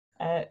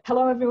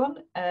Hello everyone,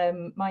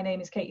 my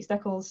name is Katie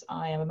Steckles.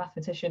 I am a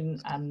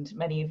mathematician and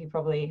many of you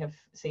probably have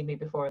seen me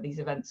before at these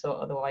events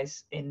or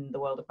otherwise in the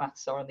world of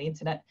maths or on the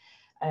internet.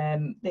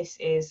 This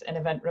is an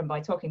event run by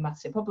Talking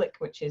Maths in Public,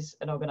 which is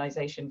an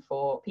organisation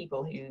for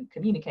people who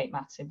communicate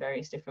maths in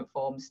various different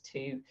forms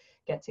to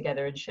get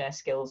together and share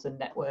skills and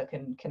network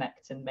and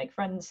connect and make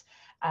friends.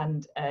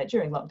 And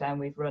during lockdown,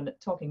 we've run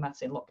Talking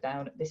Maths in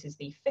Lockdown. This is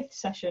the 5th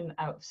session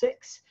out of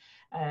 6.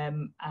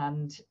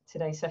 And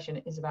today's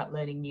session is about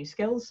learning new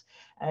skills.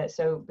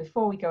 So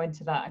before we go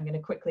into that, I'm going to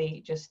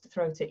quickly just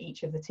throw to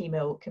each of the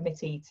TMiL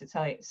committee to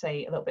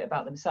say a little bit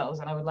about themselves.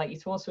 And I would like you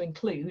to also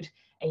include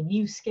a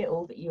new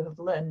skill that you have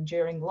learned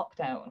during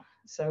lockdown.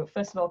 So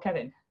first of all,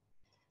 Kevin.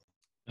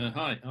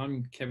 Hi,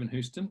 I'm Kevin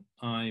Houston.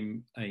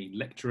 I'm a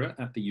lecturer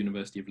at the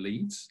University of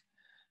Leeds.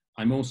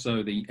 I'm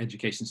also the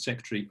Education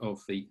Secretary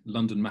of the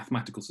London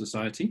Mathematical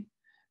Society,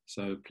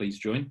 so please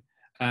join.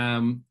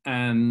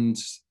 And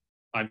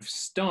I've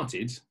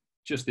started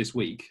just this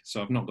week,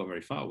 so I've not got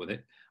very far with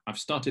it. I've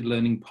started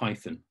learning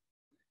Python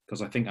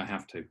because I think I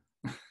have to.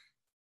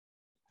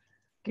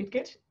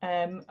 Good.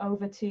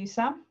 Over to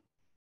Sam.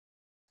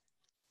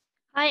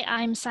 Hi,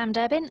 I'm Sam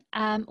Durbin.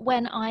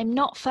 When I'm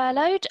not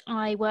furloughed,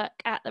 I work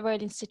at the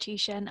Royal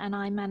Institution and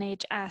I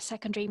manage our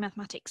secondary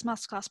mathematics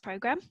masterclass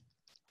programme.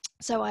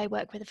 So I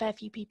work with a fair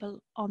few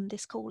people on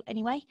this call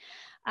anyway.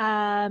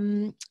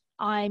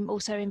 I'm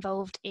also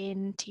involved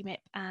in TMiL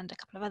and a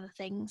couple of other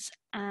things.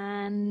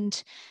 And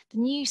the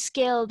new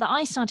skill that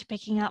I started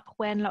picking up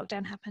when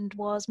lockdown happened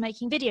was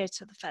making videos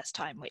for the first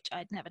time, which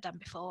I'd never done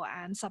before,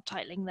 and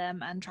subtitling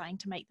them and trying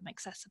to make them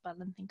accessible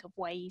and think of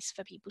ways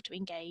for people to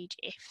engage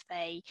if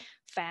they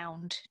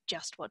found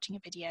just watching a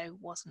video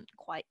wasn't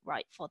quite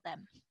right for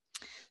them.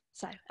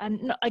 So,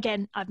 and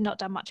again, I've not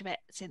done much of it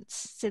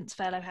since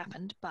furlough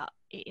happened, but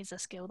it is a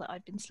skill that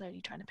I've been slowly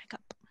trying to pick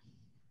up.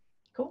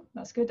 Cool,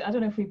 that's good. I don't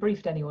know if we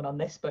briefed anyone on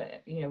this,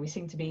 but we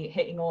seem to be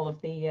hitting all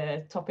of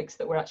the topics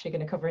that we're actually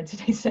going to cover in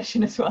today's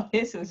session as well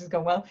here, so this has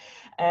gone well.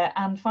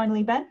 And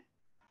finally, Ben.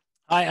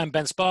 Hi, I'm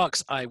Ben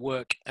Sparks. I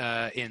work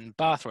in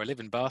Bath, or I live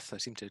in Bath. I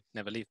seem to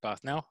never leave Bath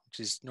now, which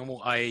is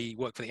normal. I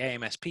work for the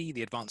AMSP,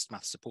 the Advanced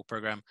Maths Support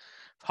Programme,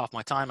 for half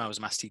my time. I was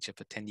a maths teacher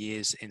for 10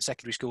 years in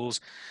secondary schools,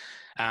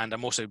 and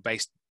I'm also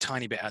based a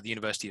tiny bit at the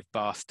University of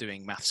Bath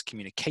doing maths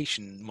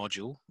communication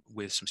module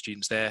with some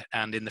students there.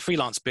 And in the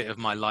freelance bit of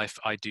my life,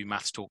 I do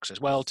maths talks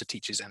as well to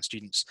teachers and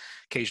students,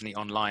 occasionally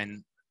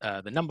online,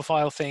 the number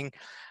file thing,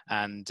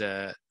 and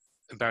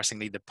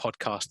embarrassingly, the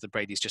podcast that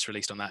Brady's just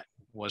released on that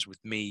was with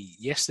me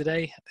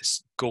yesterday.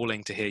 It's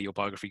galling to hear your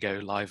biography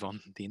go live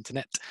on the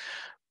internet.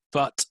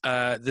 But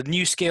the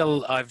new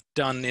skill I've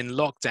done in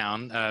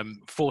lockdown,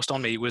 forced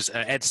on me, was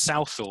Ed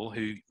Southall,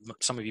 who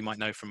some of you might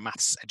know from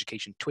Maths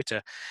Education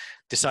Twitter,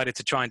 decided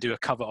to try and do a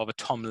cover of a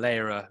Tom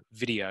Lehrer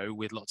video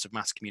with lots of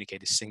maths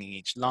communicators singing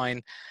each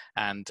line.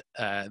 And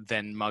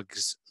then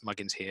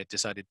Muggins here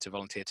decided to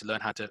volunteer to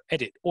learn how to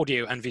edit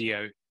audio and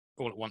video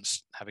all at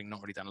once, having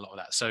not really done a lot of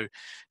that. So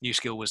new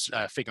skill was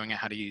figuring out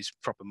how to use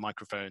proper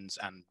microphones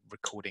and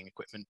recording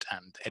equipment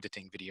and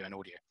editing video and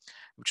audio,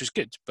 which was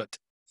good, but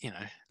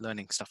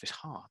learning stuff is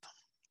hard,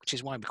 which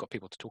is why we've got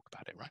people to talk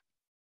about it, right?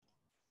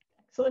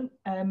 Excellent.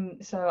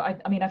 So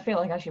I feel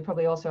like I should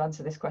probably also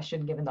answer this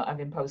question given that I've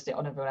imposed it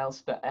on everyone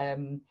else, but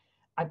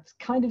I've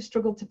kind of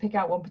struggled to pick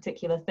out one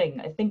particular thing.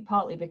 I think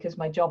partly because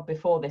my job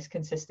before this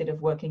consisted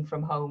of working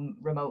from home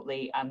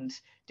remotely and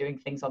doing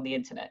things on the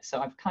internet. So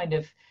I've kind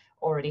of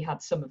already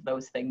had some of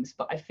those things,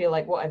 but I feel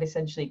like what I've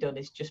essentially done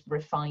is just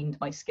refined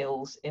my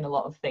skills in a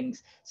lot of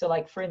things. So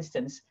like, for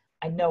instance,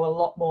 I know a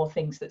lot more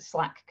things that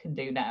Slack can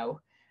do now.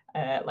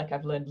 Like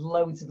I've learned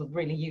loads of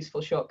really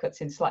useful shortcuts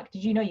in Slack.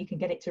 Did you know you can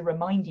get it to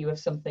remind you of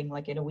something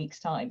like in a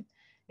week's time?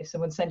 If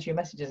someone sends you a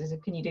message and says,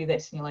 can you do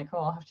this? And you're like, oh,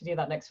 I'll have to do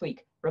that next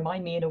week.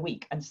 Remind me in a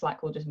week, and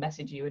Slack will just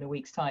message you in a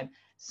week's time.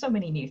 So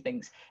many new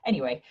things.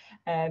 Anyway,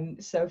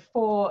 so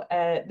for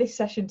this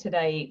session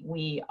today,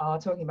 we are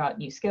talking about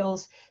new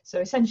skills. So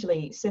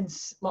essentially,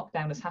 since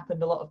lockdown has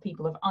happened, a lot of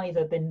people have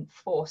either been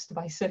forced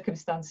by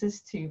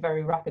circumstances to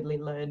very rapidly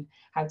learn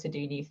how to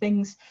do new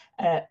things,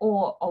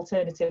 or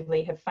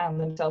alternatively have found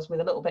themselves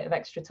with a little bit of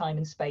extra time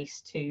and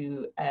space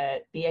to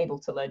be able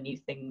to learn new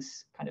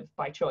things kind of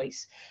by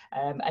choice.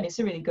 And it's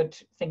a really good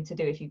thing to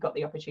do if you've got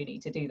the opportunity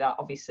to do that.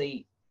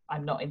 Obviously,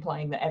 I'm not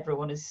implying that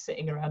everyone is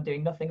sitting around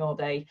doing nothing all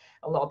day.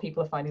 A lot of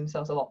people are finding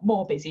themselves a lot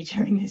more busy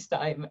during this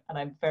time, and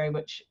I'm very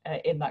much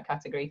in that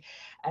category.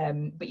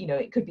 But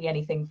it could be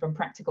anything from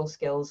practical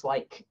skills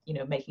like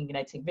making and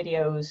editing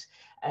videos,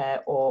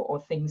 or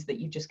things that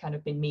you've just kind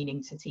of been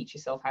meaning to teach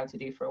yourself how to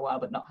do for a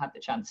while but not had the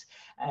chance.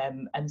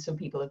 And some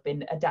people have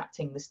been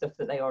adapting the stuff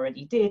that they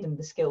already did and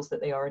the skills that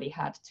they already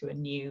had to a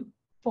new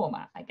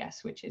format, I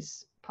guess, which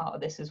is part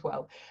of this as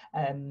well.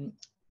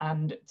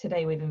 And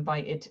today we've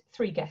invited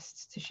 3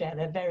 guests to share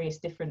their various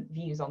different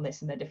views on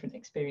this and their different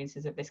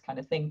experiences of this kind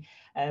of thing.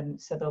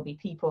 So there'll be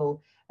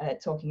people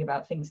talking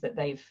about things that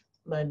they've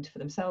learned for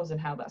themselves and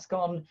how that's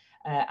gone,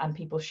 and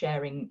people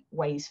sharing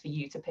ways for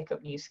you to pick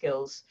up new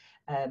skills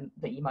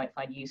that you might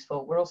find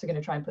useful. We're also going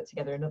to try and put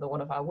together another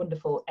one of our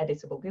wonderful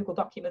editable Google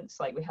documents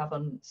like we have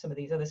on some of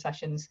these other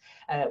sessions,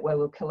 where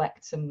we'll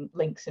collect some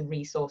links and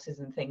resources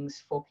and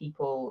things for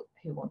people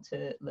who want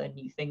to learn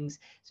new things.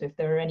 So if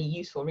there are any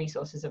useful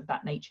resources of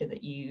that nature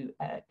that you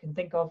can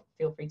think of,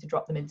 feel free to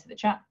drop them into the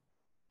chat.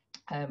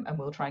 And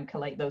we'll try and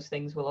collate those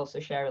things. We'll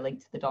also share a link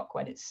to the doc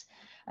when it's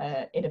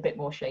in a bit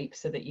more shape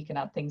so that you can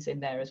add things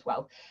in there as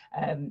well.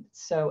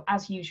 So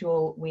as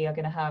usual, we are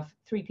going to have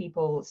 3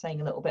 people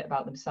saying a little bit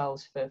about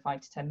themselves for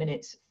 5 to 10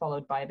 minutes,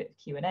 followed by a bit of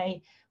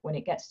Q&A. When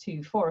it gets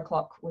to 4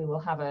 o'clock, we will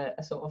have a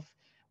sort of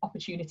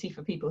opportunity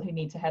for people who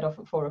need to head off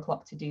at 4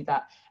 o'clock to do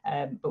that,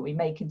 but we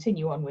may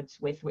continue onwards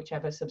with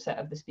whichever subset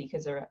of the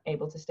speakers are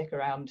able to stick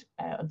around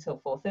until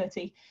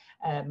 4:30,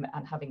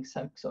 and having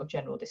some sort of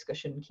general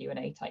discussion,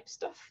 Q&A type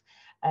stuff.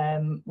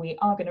 We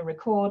are going to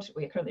record,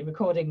 we are currently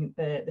recording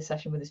the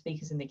session with the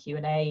speakers in the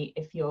Q&A.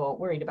 If you're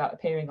worried about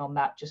appearing on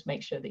that, just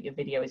make sure that your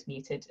video is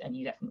muted and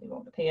you definitely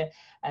won't appear.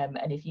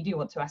 And if you do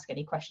want to ask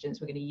any questions,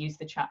 we're going to use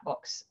the chat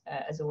box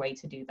as a way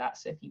to do that.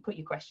 So if you put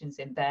your questions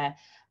in there,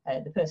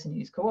 the person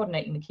who's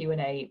coordinating the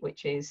Q&A,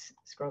 which is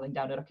scrolling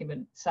down a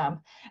document,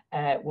 Sam,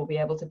 will be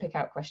able to pick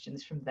out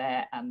questions from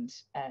there and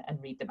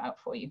read them out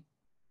for you.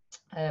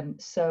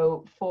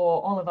 So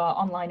for all of our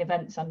online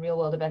events and real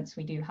world events,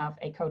 we do have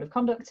a code of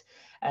conduct.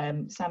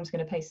 Sam's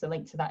going to paste the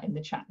link to that in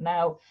the chat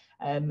now.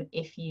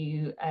 If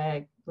you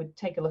would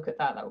take a look at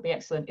that, that would be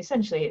excellent.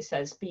 Essentially, it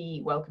says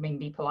be welcoming,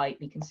 be polite,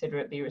 be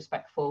considerate, be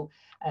respectful,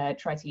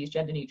 try to use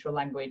gender neutral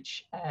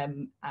language,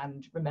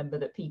 and remember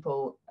that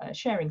people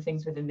sharing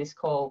things within this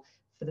call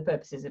for the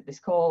purposes of this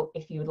call.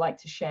 If you would like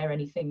to share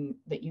anything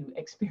that you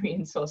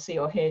experience or see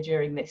or hear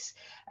during this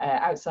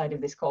outside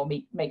of this call,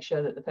 make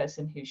sure that the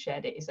person who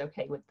shared it is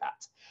okay with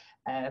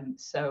that.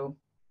 So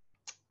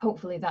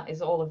hopefully that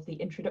is all of the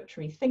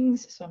introductory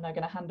things. So I'm now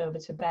going to hand over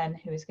to Ben,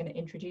 who is going to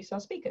introduce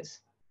our speakers.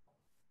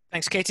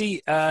 Thanks,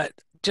 Katie.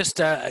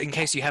 Just in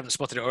case you haven't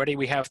spotted it already,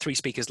 we have 3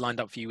 speakers lined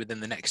up for you within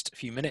the next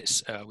few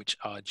minutes, which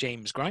are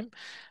James Grime,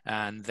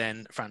 and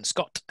then Fran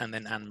Scott, and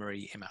then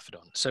Anne-Marie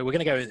Imafidon. So we're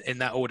going to go in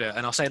that order,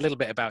 and I'll say a little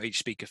bit about each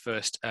speaker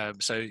first.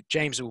 So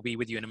James will be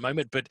with you in a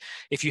moment, but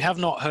if you have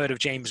not heard of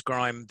James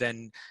Grime,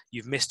 then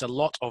you've missed a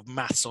lot of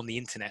maths on the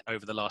internet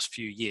over the last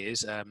few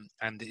years,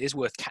 and it is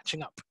worth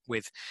catching up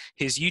with.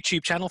 His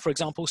YouTube channel, for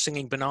example,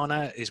 Singing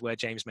Banana, is where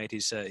James made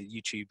his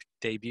YouTube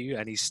debut,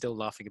 and he's still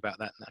laughing about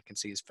that, and I can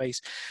see his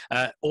face.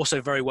 Also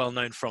very well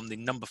known from the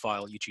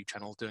Numberphile YouTube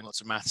channel, doing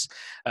lots of maths.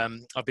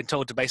 I've been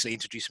told to basically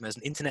introduce him as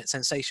an internet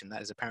sensation.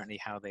 That is apparently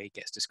how they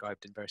gets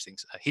described in various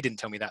things. He didn't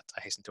tell me that,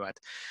 I hasten to add.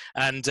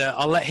 And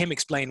I'll let him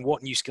explain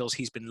what new skills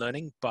he's been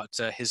learning, but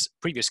his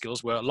previous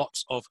skills were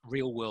lots of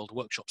real world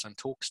workshops and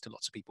talks to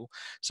lots of people.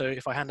 So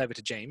if I hand over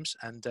to James,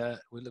 and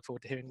we look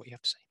forward to hearing what you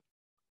have to say.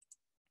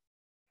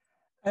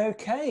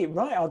 Okay,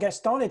 right, I'll get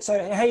started. So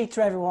hey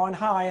to everyone,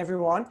 hi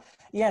everyone.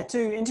 Yeah,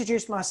 to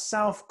introduce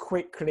myself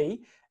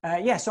quickly,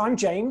 so I'm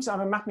James,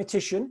 I'm a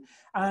mathematician,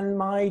 and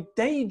my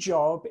day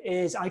job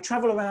is I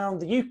travel around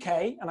the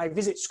UK and I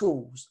visit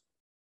schools.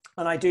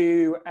 And I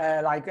do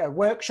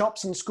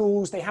workshops in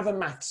schools. They have a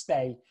maths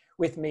day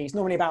with me. It's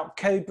normally about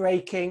code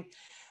breaking,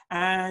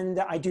 and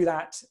I do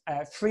that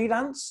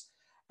freelance,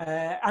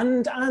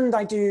 and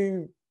I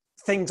do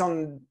things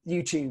on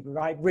YouTube,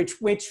 right? Which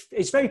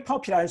is very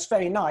popular, it's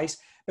very nice,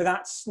 but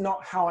that's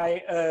not how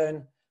I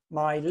earn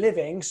my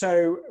living.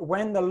 So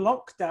when the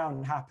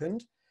lockdown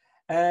happened,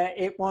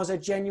 it was a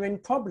genuine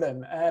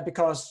problem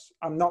because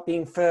I'm not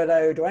being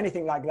furloughed or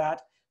anything like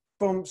that.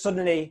 Boom,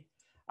 suddenly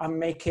I'm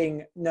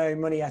making no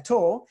money at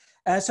all.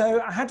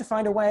 So I had to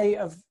find a way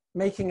of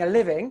making a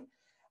living.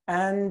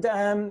 And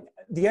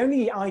the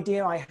only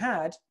idea I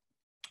had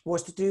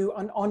was to do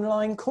an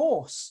online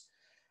course.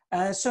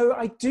 So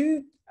I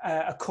do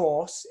a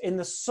course in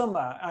the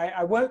summer.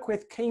 I work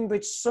with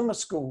Cambridge Summer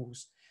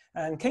Schools.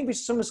 And Cambridge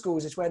Summer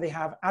Schools is where they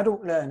have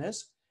adult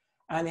learners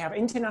and they have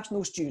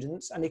international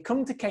students, and they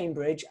come to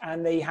Cambridge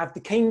and they have the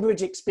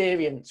Cambridge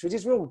experience, which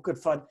is real good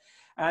fun.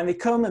 And they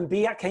come and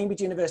be at Cambridge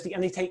University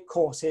and they take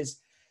courses.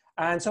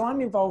 And so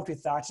I'm involved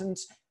with that, and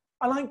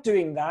I like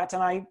doing that.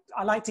 And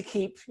I like to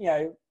keep,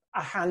 a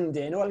hand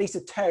in, or at least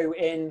a toe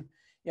in,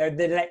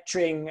 the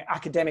lecturing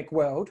academic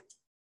world.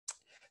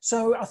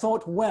 So I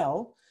thought,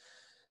 well,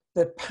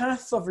 the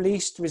path of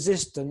least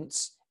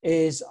resistance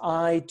is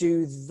I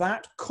do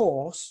that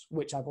course,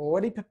 which I've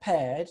already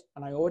prepared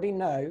and I already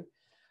know,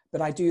 but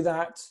I do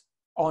that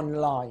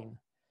online.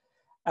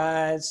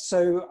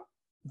 So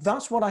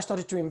that's what I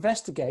started to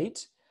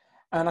investigate.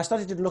 And I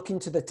started to look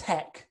into the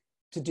tech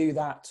to do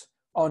that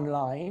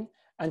online.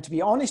 And to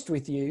be honest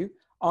with you,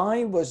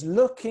 I was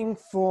looking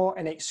for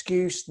an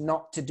excuse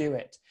not to do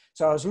it.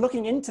 So I was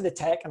looking into the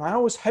tech and I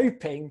was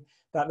hoping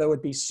that there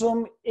would be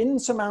some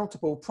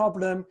insurmountable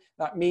problem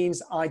that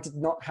means I did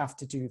not have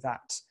to do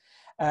that.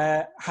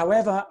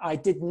 However, I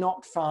did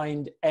not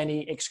find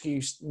any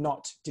excuse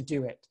not to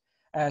do it.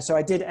 So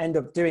I did end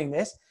up doing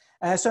this.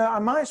 So I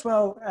might as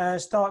well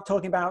start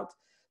talking about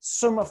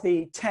some of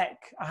the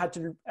tech I had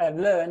to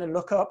learn and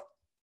look up.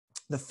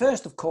 The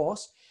first, of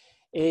course,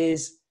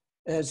 is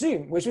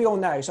Zoom, which we all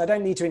know, so I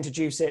don't need to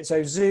introduce it.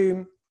 So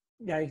Zoom,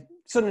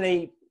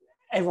 suddenly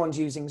everyone's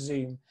using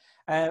Zoom.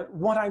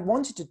 What I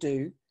wanted to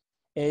do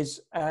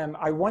is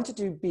I wanted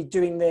to be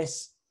doing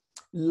this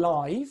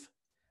live,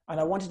 and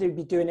I wanted to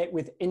be doing it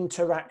with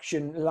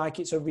interaction like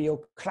it's a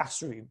real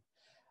classroom.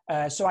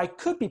 So I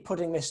could be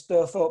putting this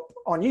stuff up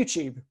on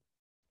YouTube,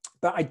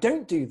 but I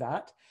don't do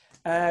that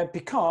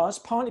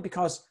partly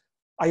because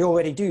I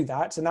already do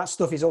that, and that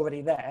stuff is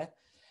already there.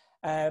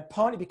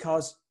 Partly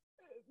because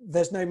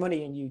there's no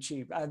money in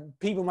YouTube.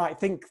 People might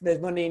think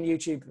there's money in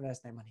YouTube, and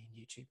there's no money in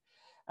YouTube.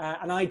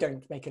 And I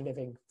don't make a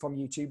living from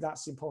YouTube.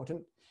 That's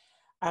important.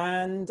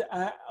 And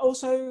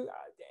also,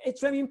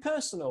 it's very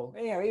impersonal.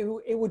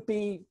 It would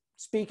be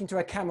speaking to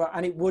a camera,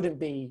 and it wouldn't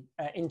be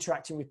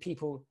interacting with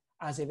people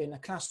as if in a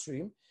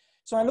classroom.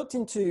 So I looked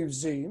into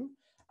Zoom,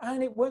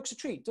 and it works a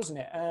treat, doesn't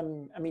it?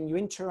 I mean, you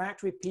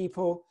interact with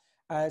people.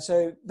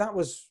 So that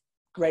was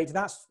great.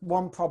 That's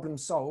one problem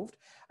solved.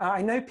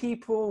 I know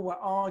people were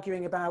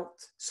arguing about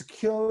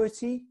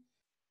security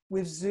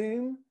with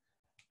Zoom.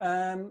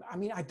 I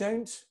mean, I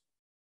don't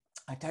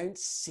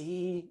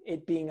see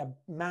it being a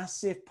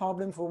massive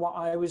problem for what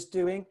I was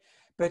doing,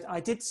 but I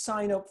did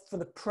sign up for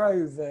the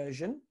Pro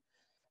version,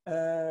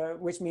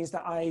 which means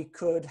that I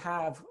could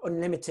have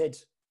unlimited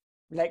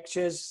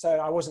lectures. So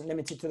I wasn't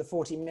limited to the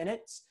 40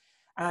 minutes,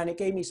 and it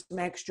gave me some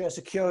extra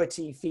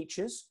security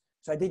features.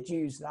 So I did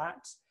use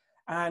that.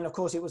 And of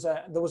course, there was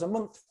a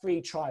month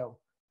free trial,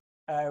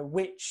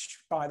 which,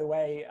 by the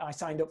way, I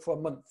signed up for a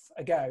month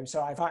ago.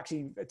 So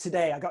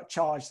today I got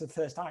charged for the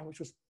first time, which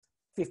was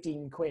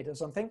 15 quid or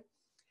something.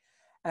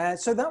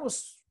 So that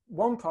was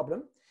one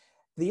problem.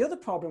 The other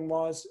problem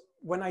was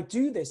when I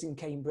do this in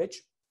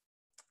Cambridge,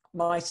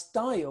 my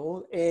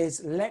style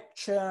is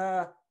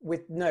lecture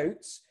with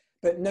notes,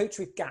 but notes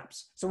with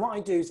gaps. So what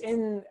I do is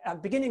at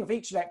the beginning of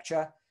each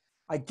lecture,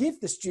 I give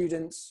the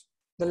students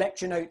the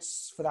lecture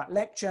notes for that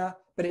lecture,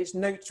 but it's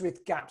notes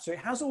with gaps. So it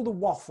has all the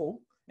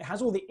waffle, it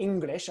has all the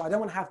English. I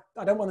don't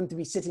want them to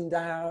be sitting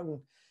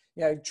down,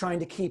 trying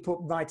to keep up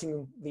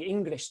writing the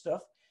English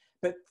stuff,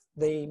 but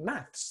the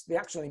maths, the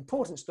actual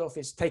important stuff,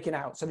 is taken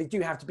out. So they do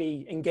have to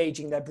be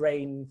engaging their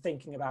brain,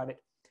 thinking about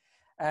it.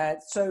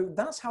 So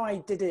that's how I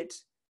did it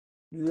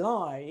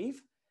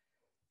live.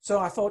 So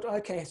I thought,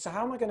 okay, so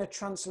how am I going to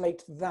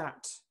translate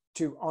that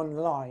to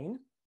online?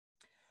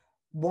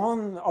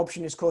 One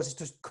option, of course, is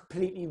to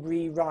completely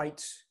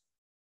rewrite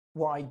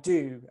what I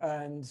do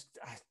and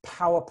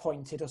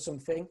PowerPoint it or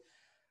something.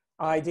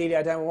 Ideally,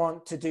 I don't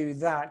want to do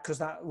that because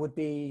that would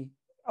be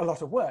a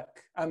lot of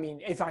work. I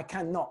mean, if I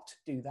cannot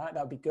do that,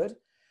 that would be good.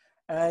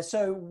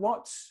 So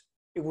what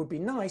it would be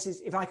nice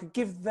is if I could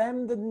give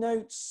them the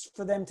notes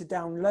for them to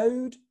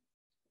download,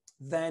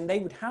 then they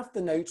would have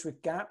the notes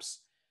with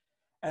gaps.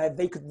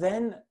 They could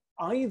then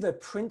either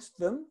print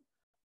them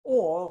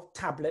or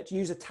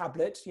use a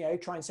tablet,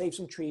 try and save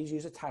some trees,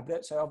 use a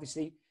tablet. So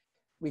obviously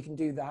we can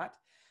do that.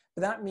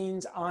 But that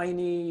means I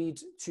need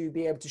to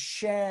be able to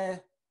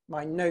share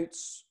my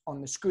notes on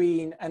the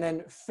screen and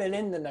then fill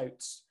in the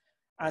notes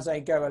as I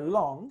go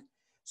along.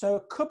 So a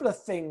couple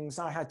of things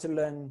I had to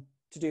learn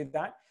to do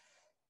that.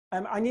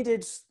 I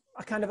needed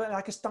a kind of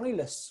like a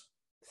stylus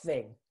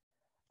thing,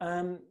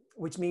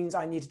 which means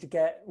I needed to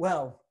get,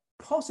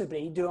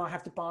 possibly do I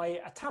have to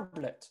buy a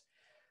tablet?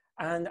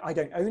 And I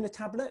don't own a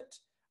tablet.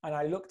 And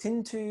I looked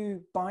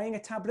into buying a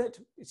tablet,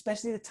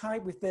 especially the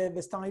type with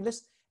the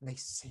stylus, and they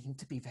seem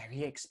to be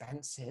very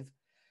expensive.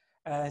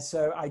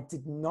 So I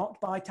did not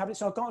buy a tablet.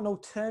 So I've got an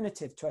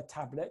alternative to a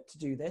tablet to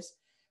do this,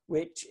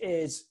 which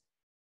is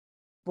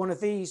one of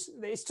these.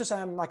 It's just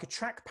like a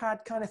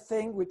trackpad kind of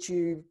thing, which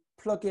you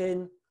plug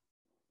in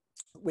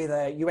with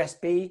a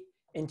USB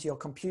into your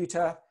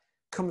computer,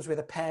 comes with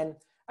a pen,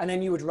 and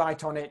then you would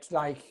write on it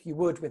like you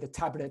would with a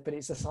tablet, but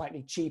it's a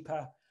slightly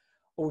cheaper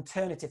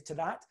alternative to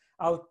that.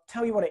 I'll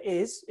tell you what it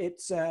is.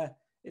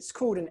 It's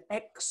called an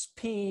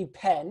XP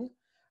pen,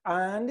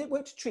 and it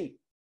worked a treat.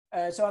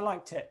 So I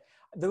liked it.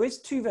 There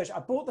is two versions. I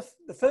bought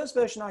the first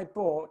version I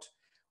bought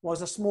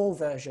was a small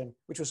version,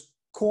 which was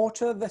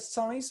quarter the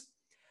size.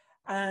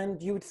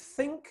 And you would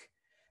think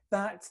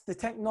that the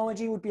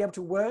technology would be able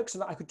to work so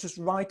that I could just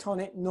write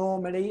on it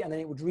normally, and then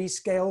it would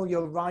rescale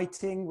your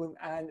writing.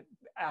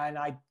 And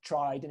I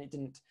tried, and it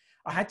didn't.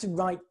 I had to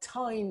write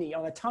tiny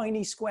on a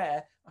tiny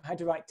square. I had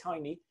to write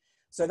tiny.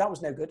 So that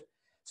was no good.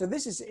 So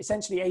this is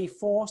essentially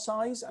A4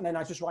 size, and then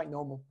I just write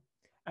normal,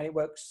 and it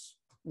works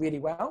really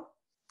well.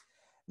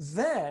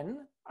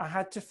 Then I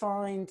had to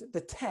find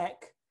the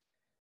tech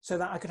so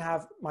that I could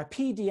have my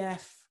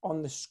PDF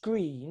on the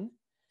screen,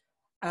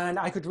 and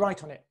I could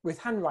write on it with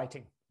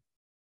handwriting.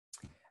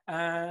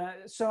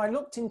 So I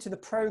looked into the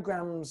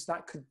programs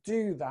that could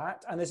do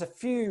that, and there's a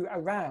few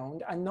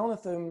around, and none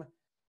of them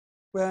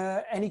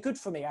were any good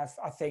for me,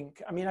 I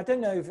think. I mean, I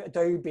don't know if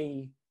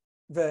Adobe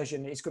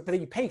version is good, but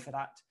you pay for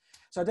that.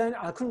 So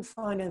I couldn't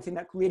find anything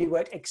that really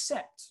worked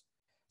except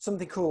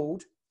something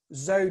called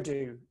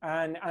Zodoo,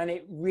 and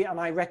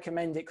I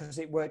recommend it because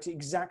it worked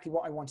exactly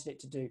what I wanted it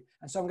to do.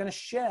 And so I'm going to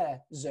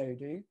share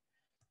Zodoo,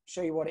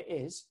 show you what it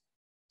is.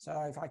 So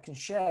if I can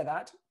share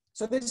that.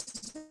 So this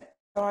is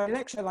a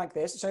lecture like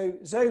this. So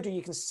Zodoo,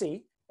 you can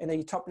see in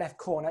the top left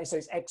corner. So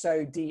it's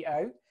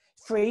XODO,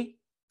 free.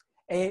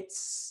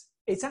 It's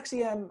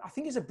actually, I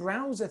think it's a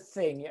browser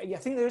thing. I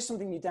think there is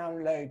something you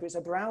download, but it's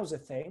a browser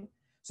thing.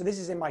 So this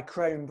is in my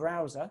Chrome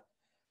browser.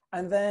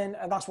 And then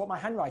that's what my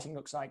handwriting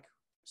looks like.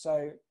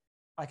 So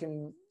I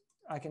can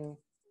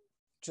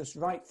just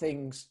write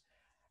things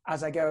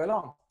as I go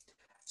along.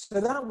 So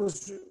that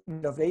was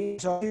lovely.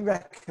 So I do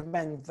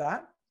recommend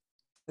that.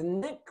 The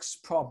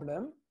next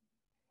problem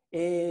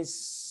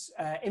is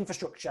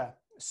infrastructure.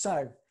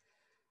 So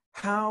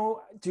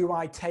how do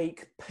I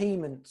take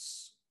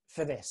payments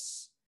for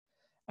this?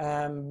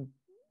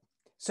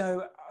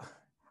 So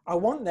I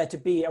want there to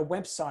be a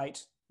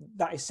website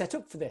that is set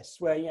up for this,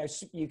 where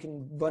you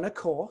can run a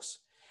course,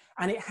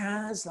 and it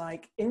has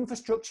like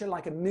infrastructure,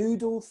 like a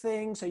Moodle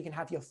thing, so you can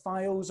have your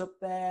files up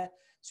there,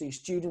 so your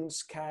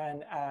students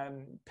can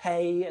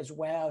pay as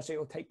well. So it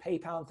will take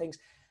PayPal and things.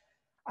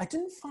 I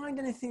didn't find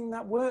anything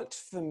that worked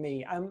for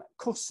me.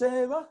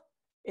 Coursera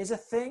is a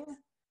thing,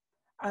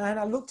 and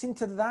I looked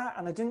into that,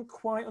 and I didn't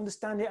quite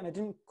understand it, and I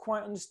didn't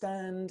quite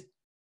understand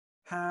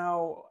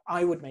how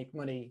I would make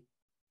money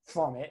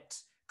from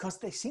it, because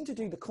they seem to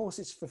do the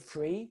courses for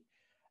free,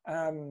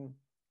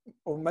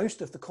 or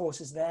most of the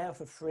courses there are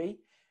for free.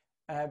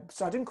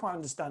 So I didn't quite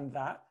understand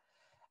that.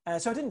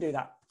 So I didn't do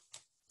that.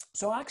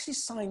 So I actually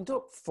signed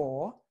up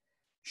for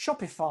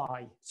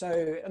Shopify.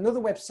 So another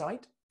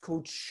website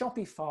called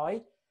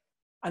Shopify.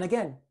 And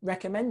again,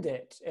 recommend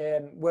it.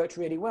 Worked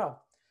really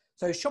well.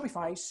 So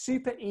Shopify,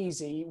 super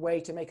easy way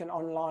to make an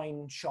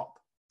online shop.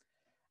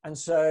 And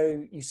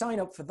so you sign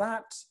up for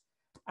that,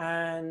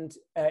 and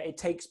it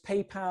takes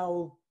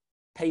PayPal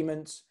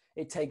payments.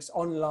 It takes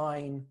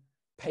online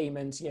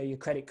payments, your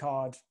credit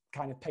card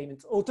kind of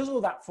payments, or does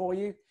all that for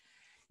you.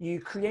 You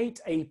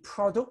create a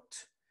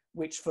product,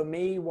 which for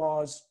me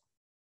was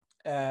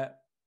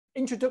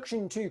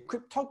Introduction to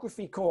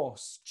Cryptography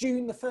course,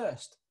 June the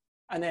 1st.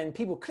 And then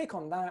people click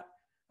on that,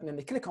 and then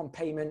they click on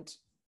payment,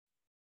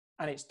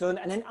 and it's done.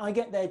 And then I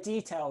get their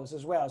details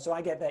as well. So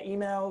I get their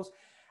emails,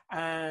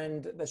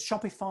 and the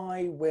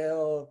Shopify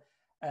will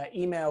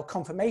email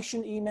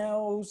confirmation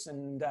emails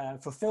and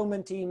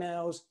fulfillment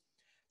emails.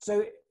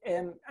 So,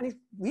 and it's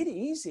really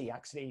easy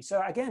actually.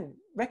 So again,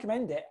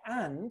 recommend it.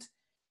 And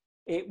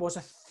it was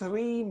a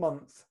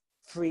 3-month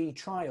free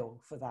trial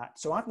for that.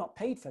 So I've not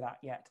paid for that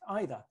yet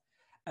either.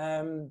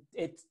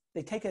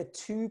 They take a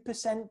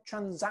 2%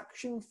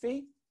 transaction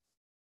fee.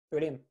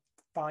 Brilliant,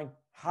 fine,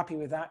 happy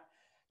with that.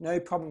 No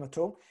problem at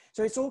all.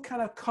 So it's all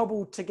kind of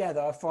cobbled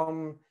together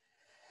from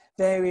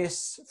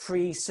various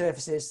free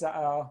services that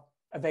are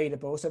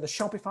available. So the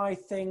Shopify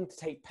thing to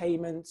take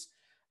payments,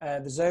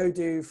 the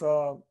Zodoo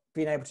for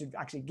being able to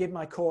actually give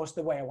my course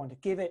the way I want to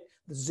give it,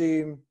 the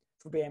Zoom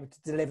for being able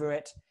to deliver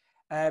it.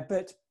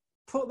 But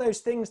put those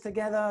things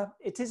together,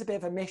 it is a bit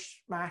of a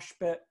mishmash,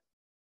 but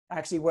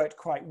actually worked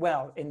quite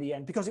well in the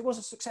end because it was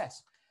a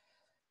success.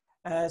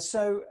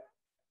 So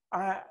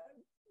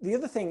the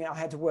other thing I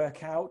had to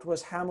work out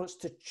was how much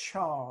to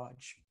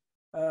charge,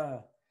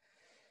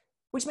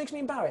 which makes me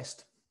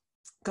embarrassed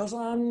because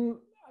I'm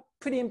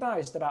pretty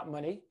embarrassed about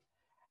money.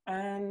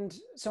 And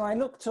so I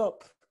looked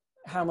up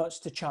how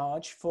much to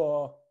charge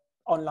for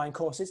online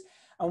courses.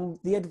 And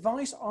the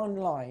advice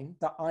online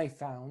that I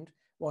found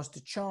was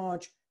to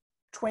charge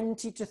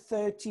 £20 to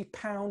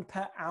 £30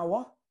 per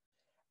hour.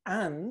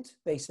 And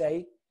they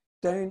say,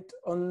 don't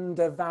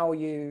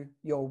undervalue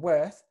your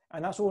worth.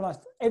 And that's all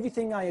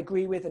everything I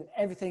agree with and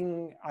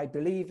everything I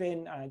believe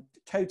in,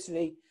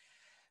 totally.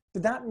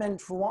 But that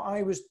meant for what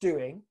I was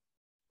doing,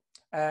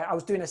 I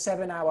was doing a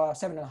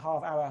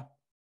 7.5 hour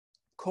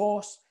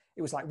course.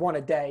 It was like one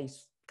a day,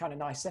 kind of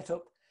nice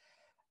setup.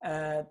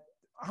 I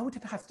would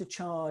have to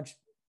charge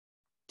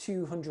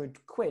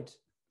 200 quid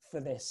for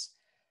this.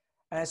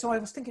 So I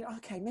was thinking,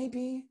 okay,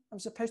 maybe I'm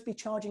supposed to be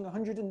charging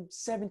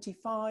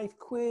 175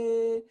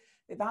 quid.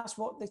 If that's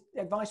what the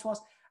advice was.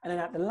 And then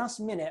at the last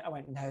minute, I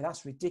went, no,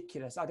 that's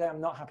ridiculous.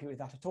 I'm not happy with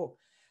that at all.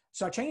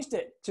 So I changed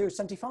it to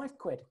 75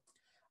 quid.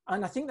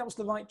 And I think that was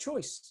the right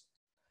choice.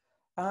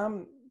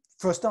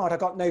 For a start, I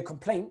got no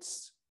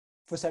complaints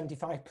for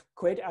 75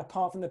 quid,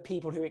 apart from the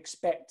people who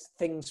expect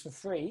things for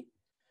free.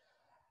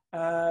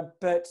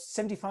 But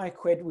 75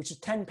 quid, which is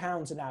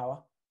 £10 an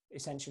hour,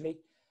 essentially,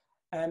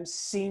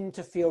 seemed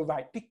to feel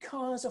right.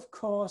 Because, of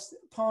course,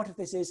 part of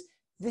this is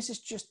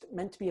just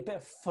meant to be a bit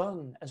of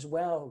fun as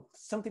well.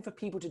 Something for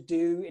people to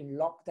do in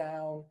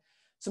lockdown,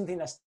 something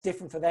that's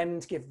different for them,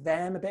 to give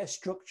them a bit of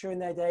structure in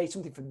their day,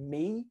 something for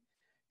me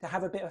to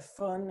have a bit of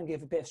fun and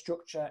give a bit of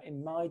structure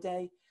in my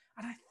day.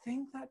 And I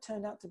think that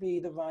turned out to be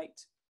the right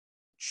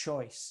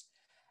choice.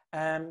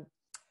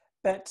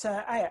 But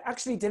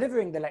actually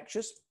delivering the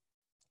lectures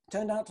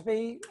turned out to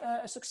be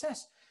a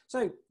success.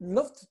 So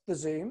loved the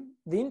Zoom.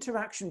 The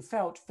interaction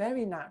felt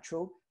very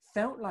natural,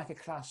 felt like a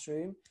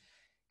classroom,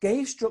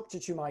 gave structure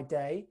to my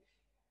day,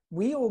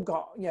 we all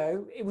got,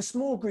 it was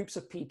small groups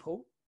of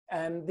people.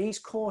 These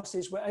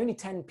courses were only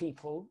 10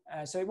 people,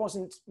 so it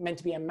wasn't meant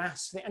to be a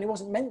mass thing, and it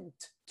wasn't meant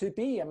to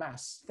be a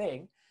mass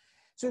thing.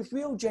 So it's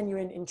real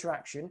genuine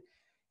interaction.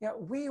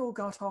 We all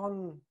got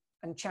on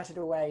and chatted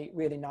away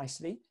really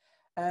nicely.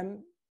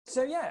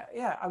 So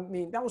yeah, I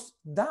mean,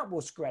 that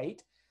was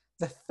great.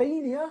 The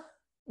failure,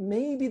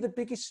 maybe the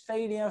biggest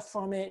failure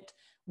from it,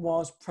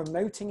 was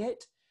promoting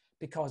it,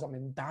 because I'm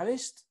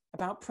embarrassed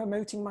about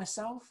promoting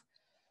myself.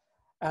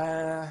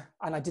 And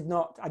I did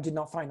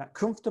not find that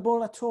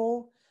comfortable at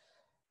all.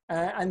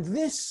 And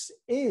this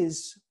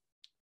is,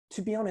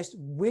 to be honest,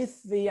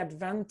 with the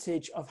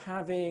advantage of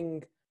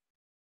having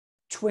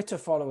Twitter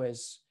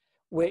followers,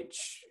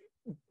 which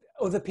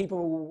other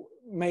people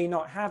may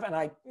not have, and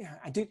I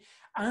do.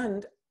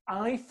 And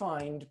I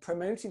find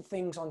promoting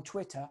things on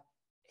Twitter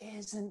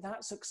isn't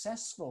that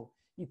successful.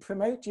 You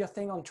promote your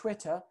thing on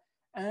Twitter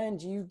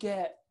and you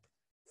get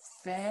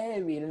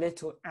very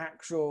little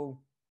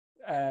actual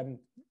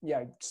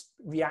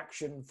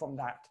reaction from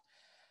that.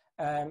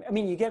 I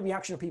mean, you get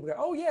reaction of people go,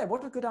 oh yeah,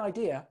 what a good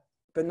idea,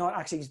 but not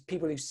actually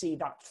people who see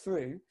that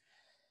through.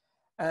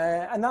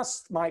 And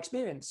that's my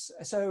experience.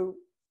 So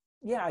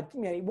yeah,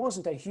 it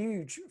wasn't a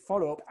huge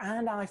follow-up,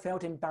 and I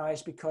felt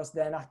embarrassed because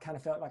then I kind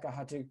of felt like I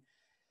had to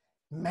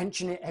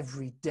mention it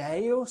every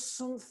day or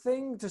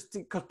something, just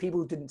because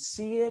people didn't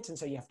see it, and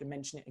so you have to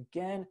mention it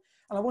again.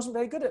 And I wasn't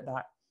very good at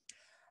that.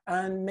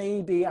 And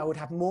maybe I would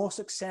have more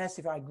success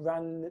if I'd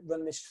run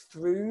this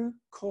through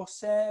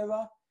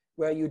Coursera,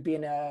 where you'd be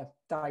in a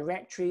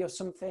directory or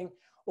something,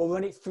 or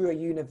run it through a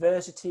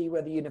university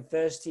where the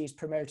university is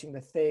promoting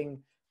the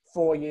thing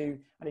for you,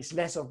 and it's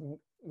less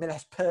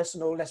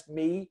personal, less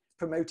me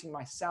promoting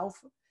myself,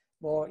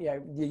 more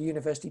the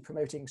university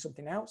promoting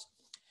something else.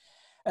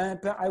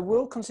 But I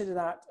will consider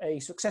that a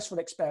successful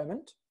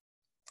experiment,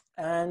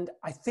 and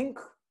I think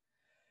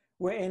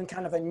we're in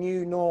kind of a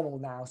new normal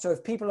now. So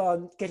if people are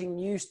getting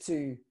used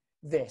to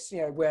this,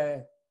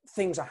 where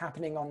things are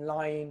happening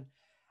online,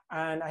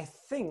 and I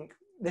think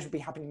this will be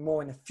happening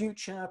more in the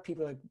future,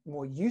 people are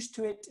more used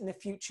to it in the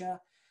future.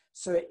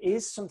 So it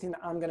is something that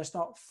I'm going to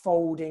start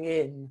folding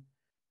in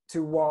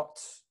to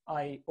what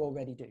I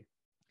already do.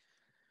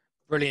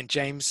 Brilliant,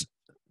 James.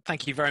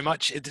 Thank you very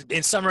much.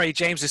 In summary,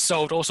 James has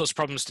solved all sorts of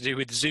problems to do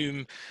with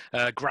Zoom,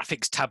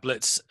 graphics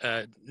tablets,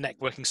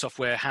 networking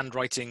software,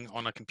 handwriting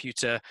on a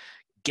computer,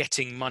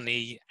 getting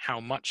money, how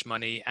much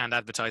money, and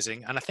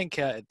advertising. And I think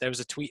there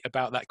was a tweet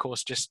about that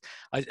course.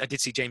 I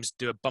did see James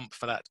do a bump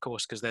for that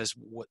course, because there's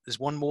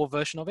one more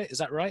version of it. Is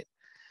that right?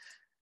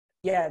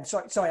 Yeah.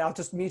 Sorry, I'll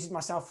just muted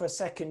myself for a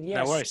second.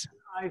 Yes, no worries.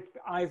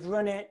 I've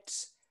run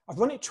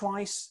it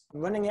twice. I'm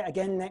running it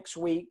again next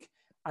week,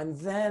 and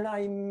then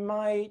I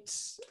might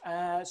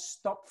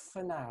stop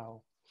for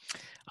now.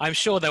 I'm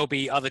sure there'll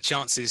be other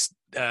chances.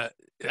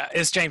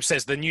 As James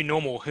says, the new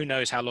normal, who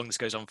knows how long this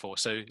goes on for.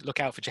 So look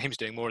out for James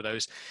doing more of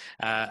those,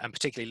 and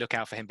particularly look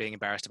out for him being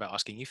embarrassed about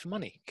asking you for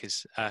money,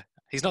 because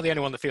he's not the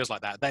only one that feels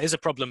like that. That is a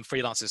problem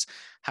freelancers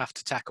have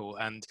to tackle,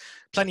 and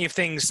plenty of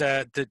things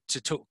to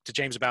talk to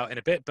James about in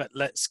a bit, but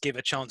let's give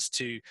a chance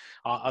to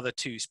our other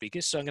two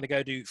speakers. So I'm going to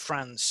go to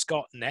Fran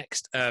Scott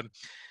next.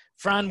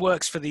 Fran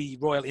works for the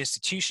Royal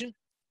Institution,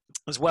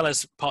 as well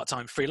as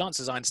part-time freelance,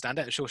 as I understand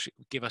it. I'm sure she'll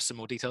give us some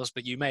more details,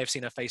 but you may have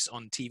seen her face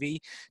on TV,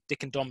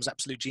 Dick and Dom's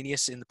Absolute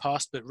Genius in the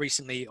past, but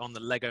recently on the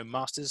Lego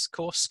Masters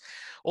course.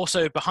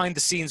 Also behind the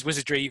scenes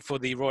wizardry for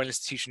the Royal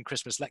Institution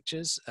Christmas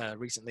lectures,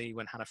 recently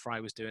when Hannah Fry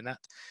was doing that,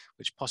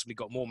 which possibly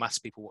got more maths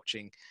people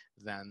watching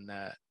than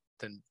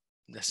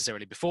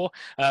necessarily before.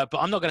 But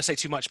I'm not going to say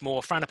too much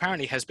more. Fran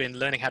apparently has been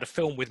learning how to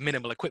film with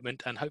minimal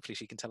equipment, and hopefully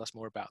she can tell us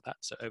more about that.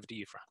 So over to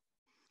you, Fran.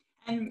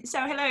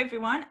 So hello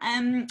everyone.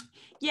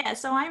 Yeah,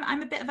 so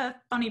I'm a bit of a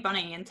funny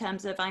bunny in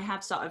terms of I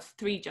have sort of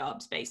 3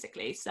 jobs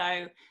basically.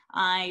 So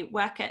I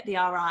work at the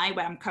RI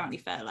where I'm currently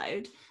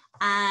furloughed,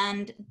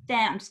 and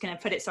then I'm just going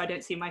to put it so I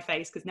don't see my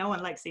face because no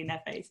one likes seeing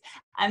their face.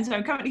 And so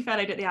I'm currently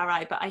furloughed at the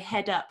RI, but I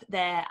head up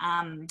their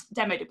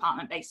demo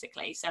department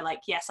basically. So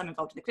yes, I'm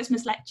involved in the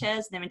Christmas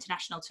lectures, their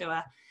international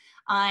tour.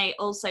 I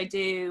also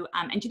do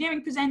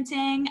engineering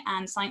presenting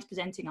and science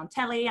presenting on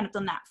telly, and I've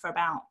done that for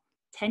about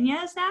 10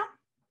 years now.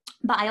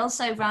 But I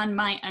also run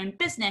my own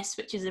business,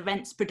 which is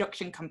events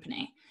production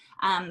company,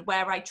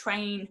 where I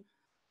train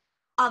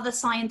other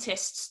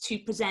scientists to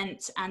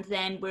present, and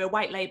then we're a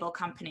white label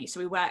company. So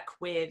we work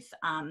with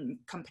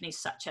companies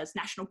such as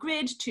National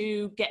Grid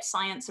to get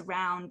science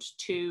around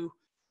to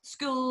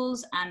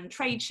schools and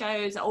trade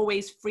shows,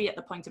 always free at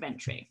the point of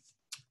entry.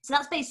 So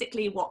that's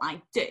basically what I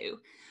do.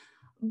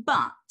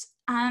 But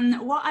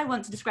what I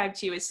want to describe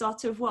to you is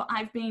sort of what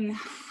I've been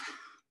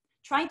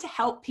trying to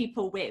help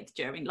people with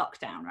during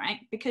lockdown, right?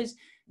 Because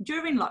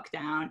during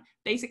lockdown,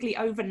 basically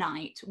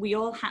overnight, we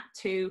all had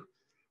to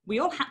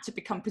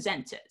become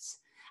presenters.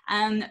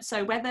 And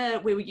so whether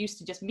we were used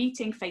to just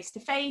meeting face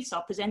to face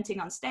or presenting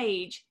on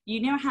stage,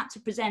 you now had to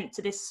present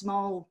to this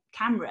small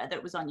camera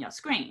that was on your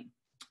screen.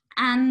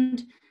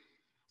 And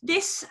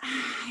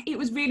it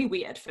was really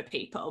weird for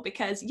people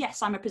because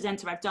yes, I'm a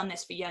presenter, I've done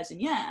this for years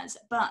and years,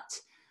 but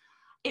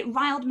it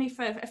riled me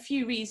for a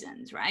few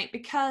reasons, right?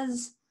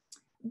 Because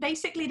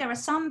basically there are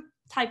some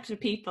types of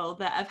people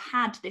that have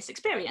had this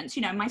experience,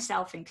 you know,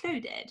 myself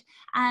included.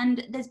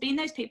 And there's been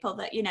those people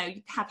that, you know,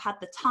 have had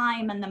the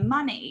time and the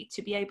money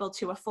to be able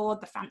to afford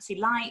the fancy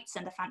lights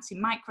and the fancy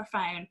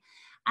microphone.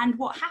 And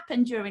what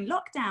happened during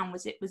lockdown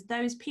was, it was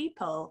those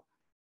people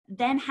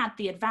then had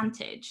the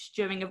advantage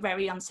during a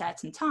very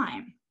uncertain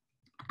time.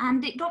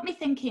 And it got me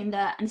thinking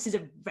that, and this is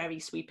a very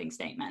sweeping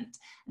statement,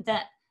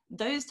 that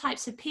those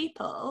types of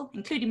people,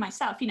 including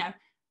myself, you know,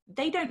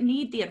 they don't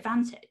need the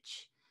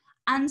advantage.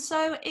 And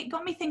so it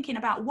got me thinking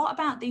about, what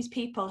about these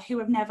people who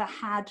have never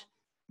had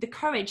the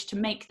courage to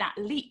make that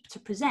leap to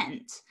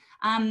present,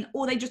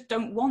 or they just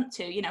don't want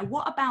to, you know,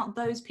 what about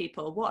those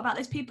people? What about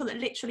those people that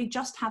literally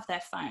just have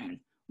their phone?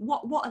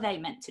 What are they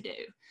meant to do?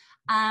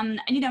 And,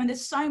 you know, and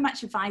there's so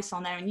much advice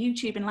on there on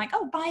YouTube and like,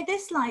 oh, buy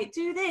this light,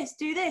 do this,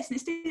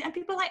 and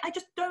people are like,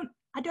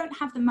 I don't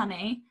have the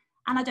money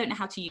and I don't know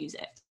how to use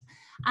it.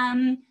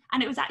 And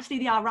it was actually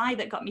the RI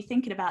that got me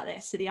thinking about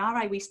this. So the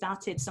RI, we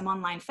started some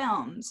online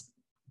films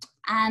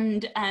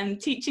and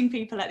teaching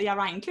people at the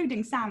RI,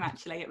 including Sam,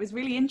 actually. It was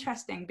really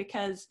interesting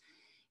because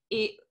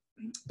it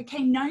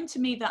became known to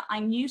me that I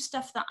knew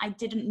stuff that I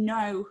didn't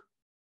know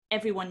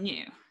everyone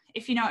knew,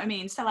 if you know what I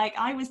mean. So like,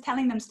 I was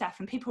telling them stuff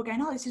and people were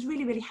going, oh, this is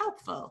really, really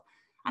helpful.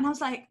 And I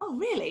was like, oh,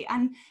 really?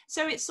 And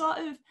so it's sort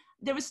of,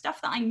 there was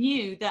stuff that I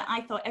knew that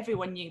I thought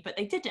everyone knew, but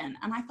they didn't.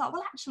 And I thought,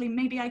 well, actually,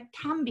 maybe I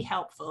can be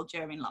helpful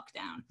during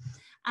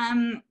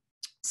lockdown.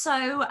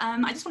 So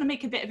I just want to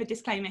make a bit of a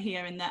disclaimer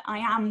here, in that I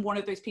am one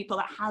of those people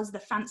that has the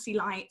fancy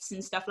lights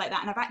and stuff like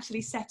that. And I've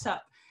actually set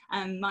up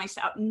my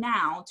setup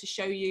now to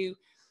show you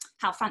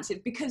how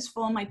fancy, because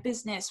for my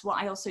business,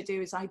 what I also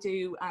do is I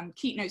do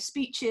keynote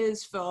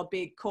speeches for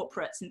big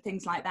corporates and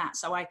things like that.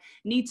 So I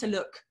need to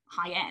look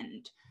high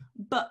end.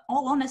 But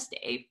all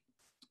honesty,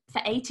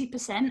 for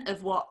 80%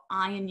 of what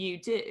I and you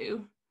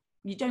do,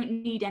 you don't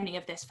need any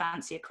of this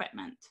fancy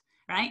equipment,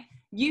 right?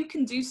 You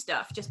can do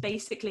stuff just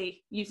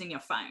basically using your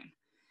phone.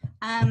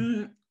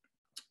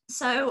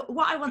 So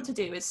what I want to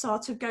do is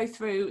sort of go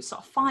through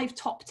sort of 5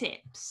 top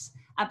tips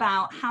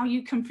about how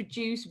you can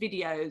produce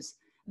videos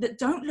that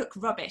don't look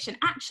rubbish and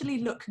actually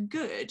look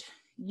good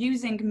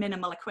using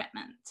minimal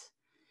equipment,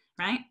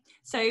 right?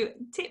 So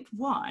tip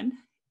 1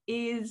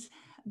 is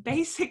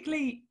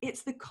basically,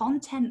 it's the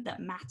content that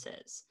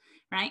matters,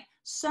 right?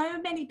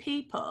 So many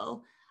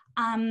people,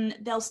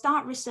 they'll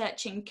start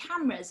researching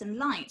cameras and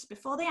lights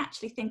before they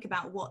actually think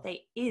about what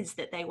it is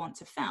that they want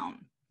to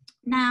film.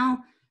 Now,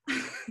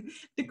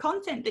 the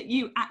content that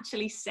you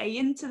actually say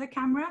into the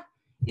camera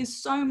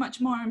is so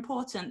much more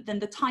important than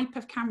the type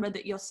of camera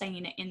that you're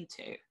saying it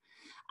into.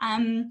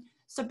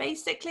 So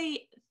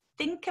basically,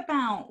 think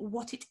about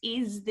what it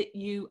is that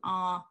you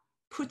are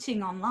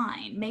putting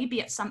online. Maybe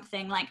it's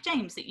something like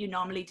James that you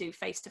normally do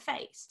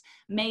face-to-face.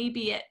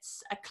 Maybe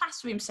it's a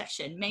classroom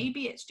session.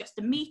 Maybe it's just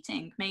a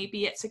meeting.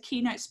 Maybe it's a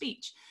keynote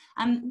speech.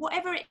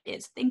 Whatever it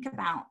is, think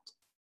about,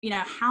 you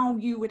know, how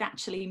you would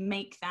actually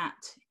make that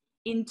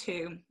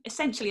into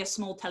essentially a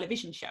small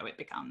television show it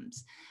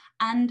becomes.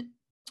 And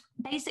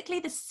basically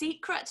the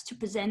secret to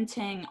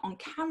presenting on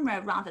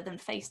camera rather than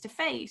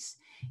face-to-face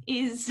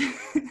is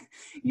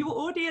your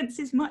audience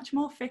is much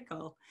more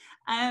fickle,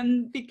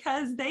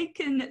 because they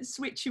can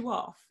switch you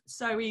off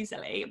so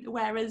easily,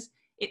 whereas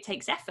it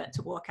takes effort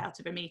to walk out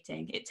of a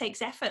meeting. It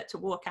takes effort to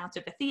walk out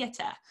of a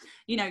theatre.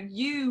 You know,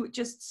 you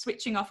just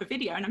switching off a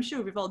video, and I'm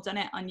sure we've all done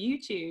it on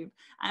YouTube,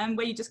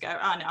 where you just go,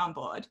 oh no, I'm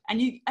bored.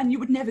 And you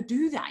would never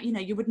do that. You know,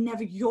 you would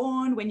never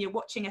yawn when you're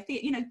watching a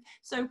theatre, you know.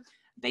 So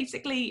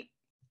basically,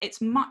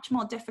 it's much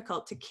more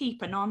difficult to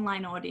keep an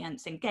online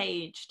audience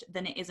engaged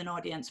than it is an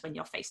audience when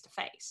you're face to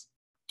face.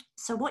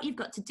 So what you've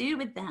got to do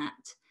with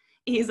that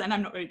is, and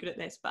I'm not very good at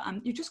this, but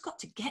you've just got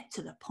to get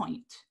to the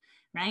point,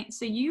 right?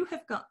 So you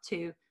have got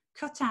to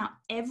cut out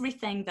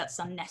everything that's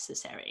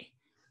unnecessary,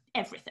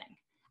 everything.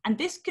 And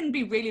this can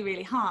be really,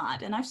 really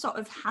hard. And I've sort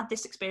of had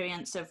this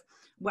experience of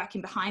working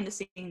behind the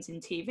scenes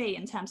in TV,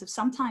 in terms of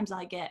sometimes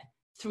I get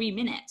 3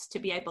 minutes to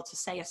be able to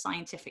say a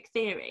scientific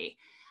theory.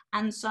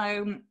 And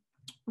so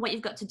what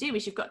you've got to do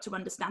is you've got to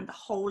understand the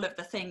whole of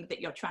the thing that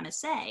you're trying to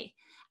say.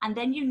 And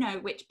then you know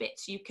which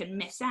bits you can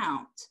miss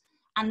out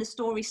and the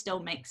story still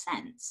makes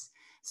sense.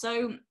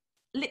 So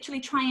literally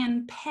try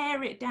and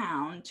pare it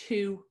down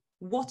to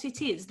what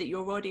it is that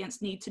your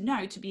audience need to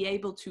know to be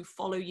able to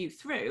follow you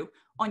through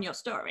on your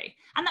story.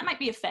 And that might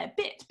be a fair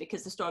bit,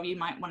 because the story you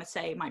might want to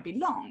say might be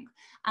long.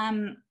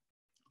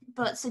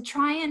 But so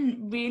try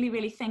and really,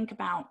 really think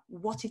about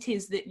what it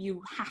is that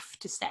you have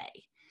to say.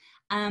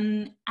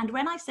 And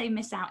when I say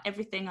miss out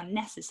everything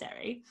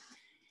unnecessary,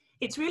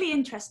 it's really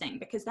interesting,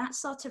 because that's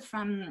sort of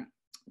from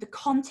the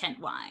content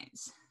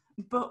wise,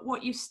 but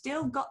what you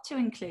still got to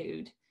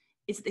include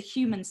is the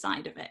human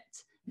side of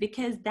it,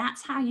 because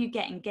that's how you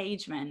get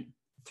engagement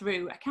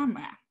through a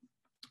camera.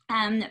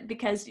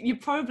 Because you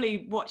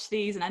probably watch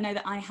these, and I know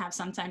that I have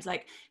sometimes,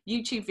 like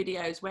YouTube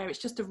videos where it's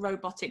just a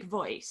robotic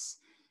voice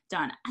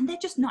done, and they're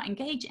just not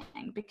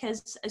engaging,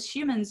 because as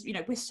humans, you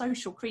know, we're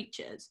social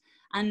creatures.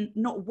 and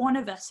not one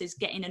of us is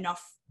getting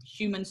enough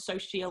human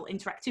social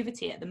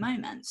interactivity at the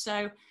moment.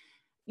 So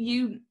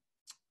you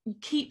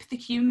keep the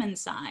human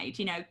side,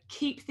 you know,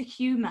 keep the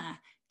humor,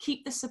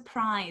 keep the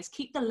surprise,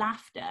 keep the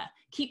laughter,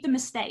 keep the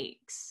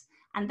mistakes,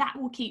 and that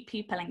will keep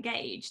people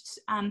engaged.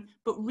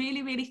 But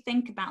really, really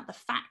think about the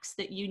facts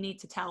that you need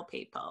to tell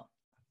people.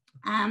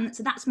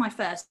 So that's my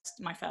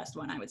first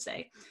one, I would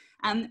say.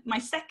 My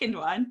second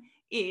one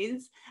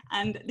is,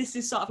 and this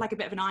is sort of like a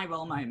bit of an eye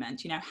roll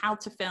moment, you know, how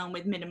to film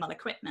with minimal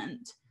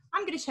equipment.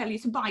 I'm going to tell you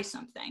to buy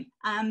something,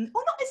 or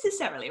not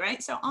necessarily,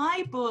 right? So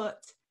I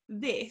bought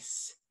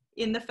this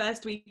in the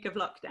first week of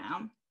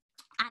lockdown,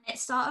 and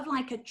it's sort of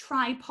like a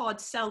tripod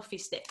selfie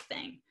stick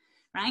thing,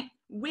 right?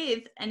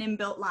 With an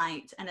inbuilt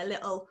light and a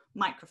little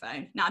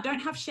microphone. Now, I don't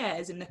have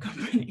shares in the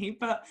company,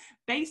 but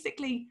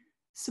basically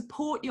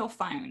support your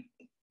phone.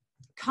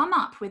 Come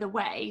up with a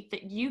way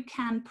that you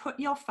can put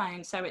your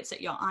phone so it's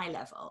at your eye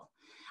level,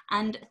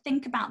 and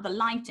think about the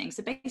lighting.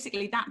 So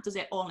basically that does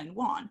it all in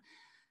one.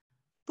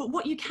 But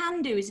what you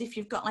can do is, if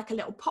you've got like a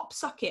little pop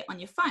socket on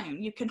your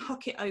phone, you can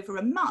hook it over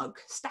a mug,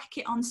 stack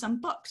it on some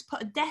books,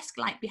 put a desk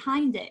light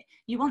behind it.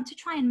 You want to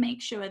try and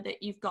make sure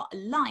that you've got a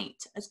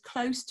light as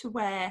close to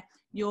where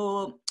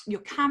your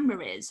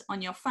camera is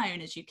on your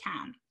phone as you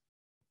can.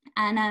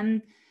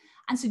 And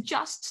so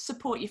just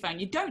support your phone.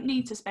 You don't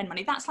need to spend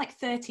money. That's like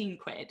 13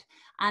 quid.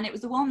 And it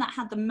was the one that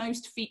had the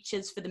most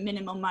features for the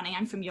minimal money.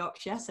 I'm from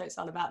Yorkshire, so it's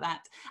all about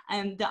that,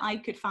 that I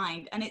could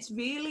find. And it's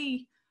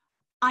really,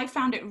 I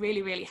found it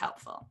really, really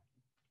helpful.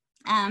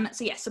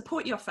 So yeah,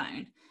 support your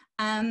phone.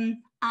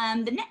 And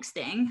the next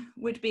thing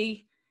would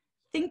be,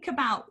 think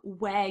about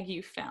where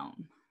you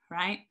film,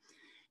 right?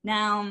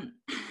 Now,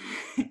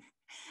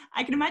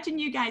 I can imagine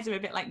you guys are a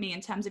bit like me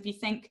in terms of, you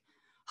think,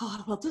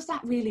 oh, well, does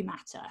that really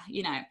matter?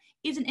 You know,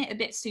 isn't it a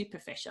bit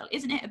superficial?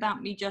 Isn't it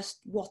about me just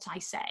what I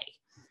say?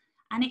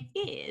 And it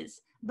is,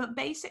 but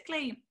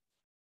basically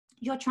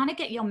you're trying to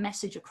get your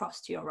message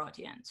across to your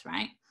audience,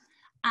 right?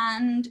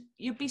 And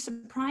you'd be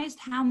surprised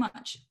how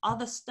much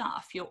other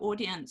stuff your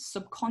audience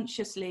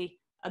subconsciously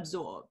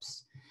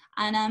absorbs.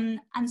 And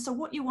so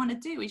what you want to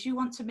do is, you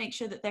want to make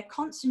sure that they're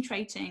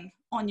concentrating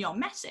on your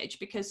message,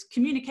 because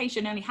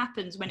communication only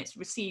happens when it's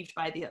received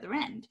by the other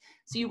end.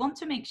 So you want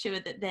to make sure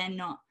that they're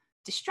not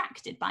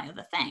distracted by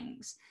other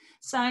things.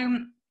 So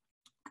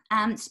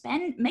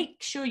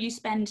make sure you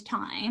spend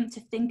time to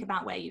think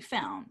about where you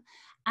film.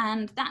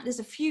 And that there's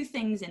a few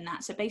things in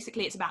that. So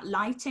basically it's about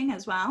lighting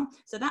as well.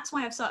 So that's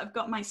why I've sort of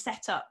got my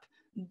setup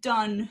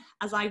done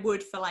as I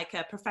would for like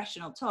a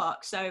professional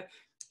talk. So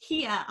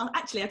here, I'll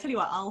tell you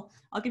what, I'll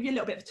give you a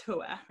little bit of a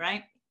tour,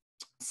 right?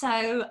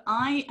 So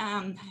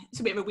it's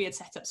a bit of a weird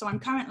setup. So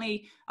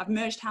I've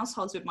merged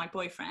households with my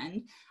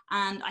boyfriend,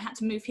 and I had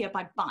to move here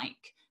by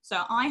bike.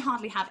 So I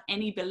hardly have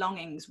any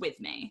belongings with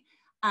me,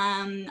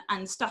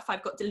 and stuff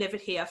I've got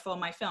delivered here for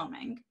my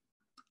filming.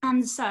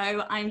 And so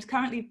I'm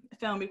currently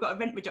filming, we've got a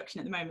rent reduction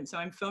at the moment, so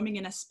I'm filming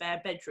in a spare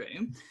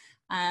bedroom.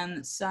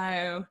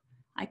 So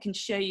I can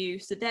show you,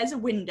 so there's a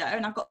window,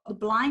 and I've got the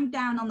blind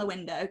down on the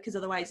window because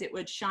otherwise it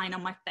would shine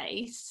on my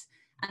face.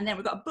 And then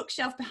we've got a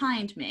bookshelf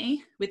behind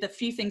me with a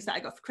few things that I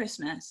got for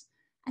Christmas.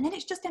 And then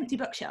it's just empty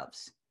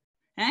bookshelves,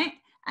 right?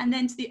 And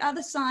then to the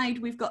other side,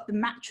 we've got the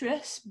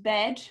mattress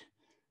bed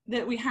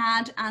that we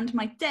had, and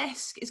my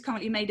desk is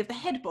currently made of the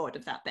headboard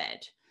of that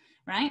bed,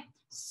 right?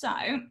 So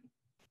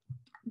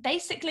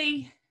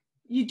basically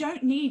you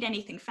don't need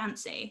anything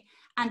fancy,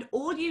 and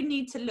all you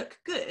need to look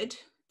good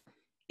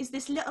is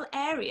this little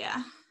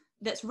area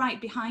that's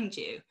right behind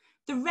you.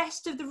 The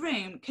rest of the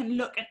room can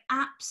look an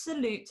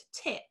absolute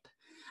tip.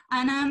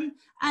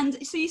 And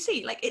so you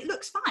see, like, it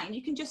looks fine.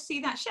 You can just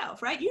see that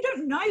shelf, right? You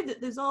don't know that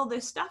there's all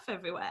this stuff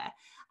everywhere.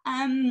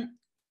 And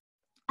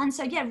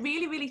so, yeah,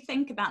 really, really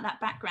think about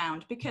that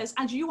background, because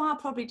as you are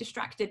probably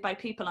distracted by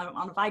people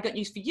on Have I Got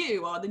News For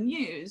You or the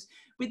news,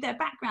 with their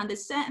background,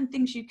 there's certain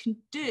things you can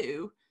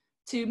do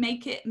to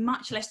make it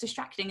much less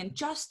distracting and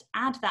just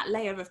add that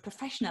layer of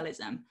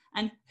professionalism.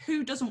 And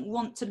who doesn't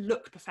want to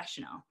look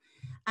professional?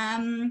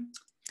 Fran,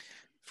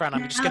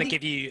 I'm just going to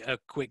give you a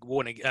quick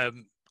warning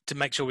to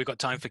make sure we've got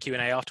time for Q&A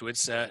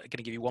afterwards. I'm going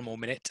to give you one more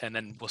minute, and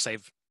then we'll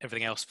save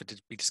everything else to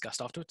be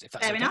discussed afterwards, if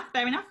that's okay.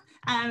 Fair enough.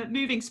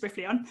 Moving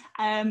swiftly on.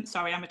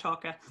 Sorry, I'm a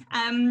talker.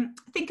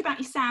 Think about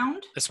your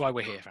sound. That's why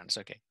we're here, Fran. It's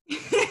okay.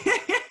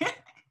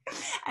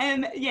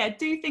 Yeah,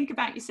 do think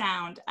about your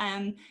sound.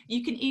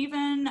 You can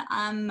even,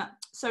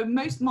 so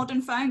most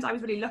modern phones, I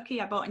was really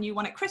lucky, I bought a new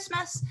one at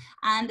Christmas,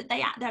 and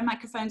their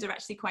microphones are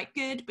actually quite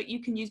good, but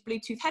you can use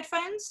Bluetooth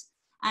headphones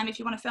if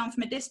you want to film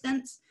from a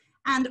distance.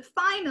 And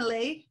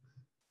finally,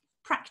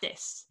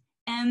 practice.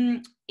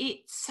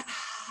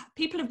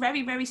 People are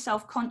very, very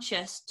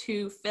self-conscious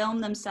to film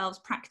themselves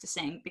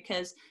practicing,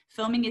 because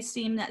filming is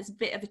seen as a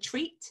bit of a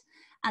treat.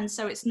 And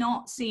so it's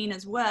not seen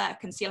as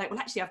work, and so you're like, well,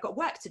 actually, I've got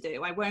work to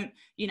do. I won't,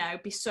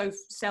 be so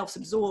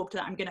self-absorbed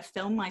that I'm going to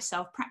film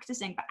myself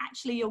practicing, but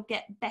actually you'll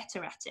get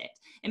better at it.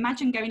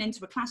 Imagine going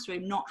into a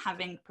classroom not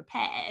having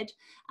prepared.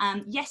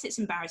 Yes, it's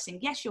embarrassing.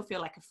 Yes, you'll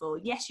feel like a fool.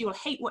 Yes, you'll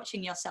hate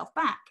watching yourself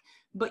back,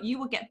 but you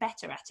will get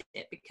better at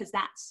it, because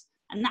that's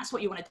And that's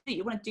what you want to do.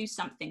 You want to do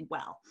something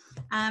well.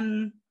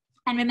 And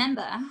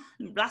remember,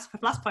 last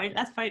point,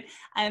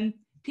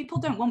 people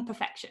don't want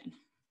perfection,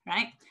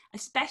 right?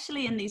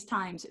 Especially in these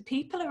times,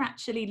 people are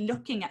actually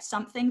looking at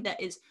something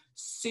that is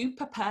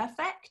super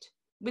perfect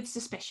with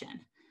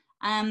suspicion.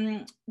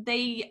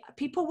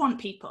 People want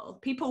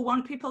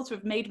people to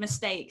have made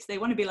mistakes. They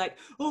want to be like,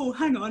 oh,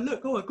 hang on,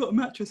 look, oh, I've got a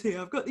mattress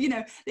here. I've got,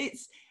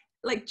 it's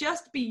like,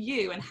 just be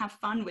you and have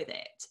fun with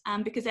it.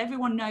 Because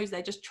everyone knows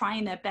they're just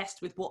trying their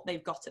best with what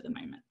they've got at the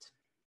moment.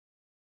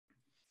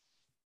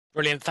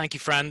 Brilliant. Thank you,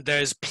 Fran.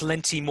 There's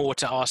plenty more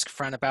to ask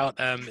Fran about.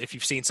 If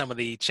you've seen some of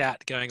the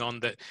chat going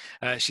on, that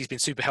she's been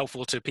super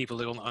helpful to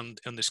people on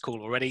this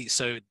call already.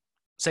 So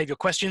save your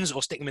questions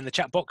or stick them in the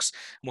chat box,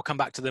 and we'll come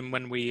back to them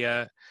when we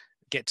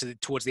get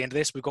towards the end of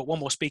this. We've got one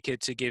more speaker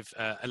to give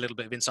a little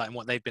bit of insight on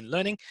what they've been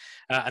learning,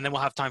 and then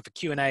we'll have time for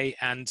Q&A,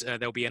 and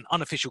there'll be an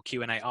unofficial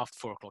Q&A after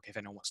 4 o'clock if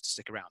anyone wants to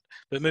stick around.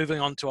 But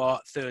moving on to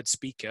our third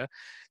speaker,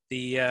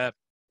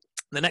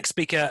 the next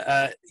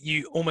speaker,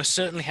 you almost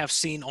certainly have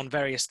seen on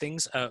various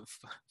things.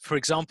 For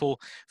example,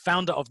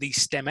 founder of the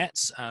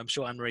Stemettes. I'm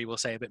sure Anne-Marie will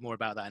say a bit more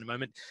about that in a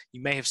moment.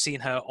 You may have seen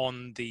her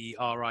on the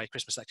RI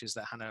Christmas lectures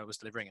that Hannah was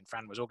delivering and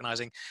Fran was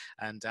organising,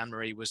 and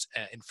Anne-Marie was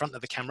in front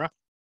of the camera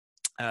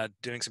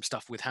doing some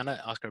stuff with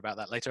Hannah. Ask her about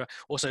that later.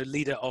 Also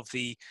leader of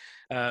the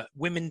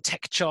Women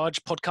Tech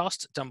Charge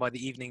podcast done by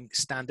the Evening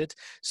Standard.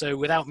 So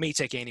without me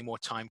taking any more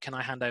time, can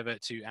I hand over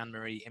to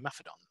Anne-Marie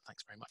Imafidon?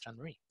 Thanks very much,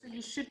 Anne-Marie.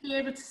 You should be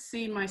able to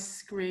see my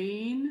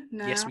screen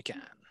now. Yes, we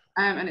can.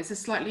 And it's a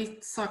slightly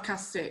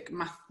sarcastic,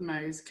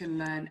 mathmos can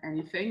learn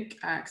anything,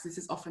 because this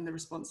is often the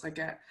response I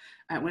get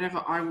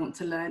whenever I want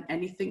to learn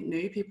anything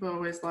new. People are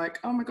always like,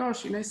 oh my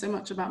gosh, you know so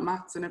much about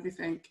maths and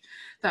everything.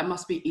 That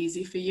must be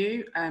easy for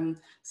you.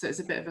 So it's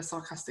a bit of a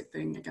sarcastic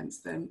thing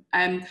against them.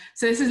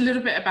 So this is a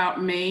little bit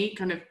about me,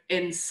 kind of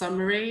in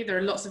summary. There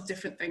are lots of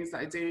different things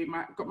that I do.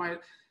 I've got my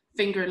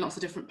finger in lots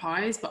of different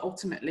pies, but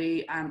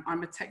ultimately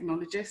I'm a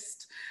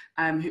technologist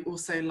who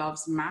also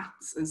loves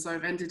maths. And so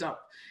I've ended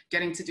up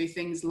getting to do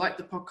things like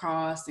the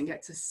podcast and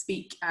get to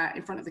speak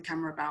in front of the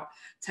camera about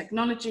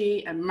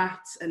technology and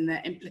maths and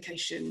their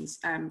implications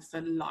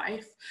for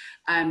life,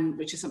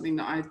 which is something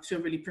that I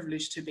feel really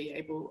privileged to be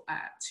able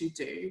to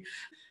do.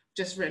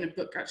 Just written a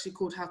book actually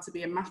called How to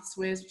Be a Maths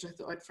Whiz, which I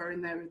thought I'd throw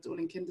in there with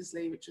Dorling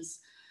Kindersley, which was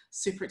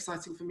super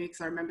exciting for me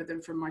because I remember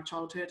them from my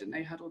childhood and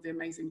they had all the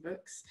amazing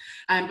books.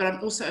 But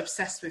I'm also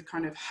obsessed with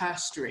kind of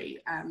herstory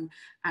and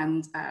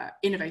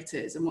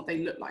innovators and what they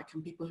look like,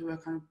 and people who are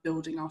kind of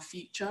building our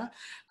future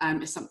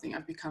is something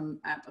I've become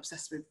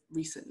obsessed with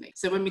recently.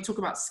 So when we talk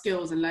about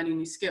skills and learning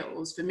new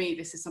skills, for me,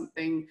 this is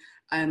something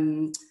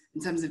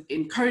in terms of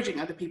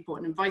encouraging other people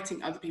and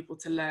inviting other people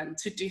to learn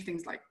to do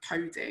things like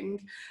coding.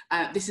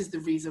 This is the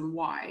reason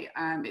why.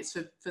 It's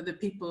for the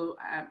people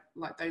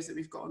like those that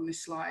we've got on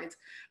this slide.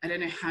 I don't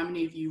know how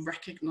many of you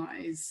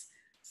recognize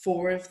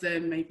 4 of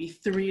them, maybe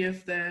 3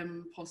 of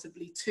them,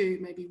 possibly 2,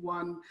 maybe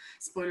 1.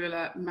 Spoiler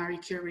alert, Marie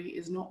Curie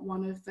is not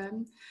one of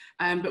them.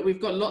 But we've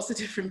got lots of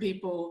different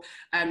people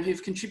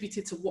who've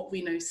contributed to what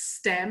we know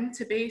STEM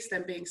to be,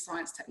 STEM being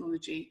science,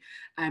 technology,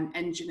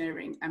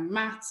 engineering and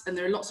maths. And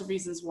there are lots of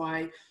reasons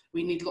why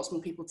we need lots more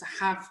people to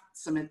have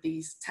some of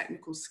these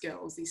technical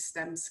skills, these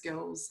STEM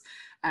skills,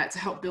 to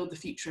help build the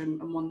future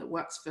and one that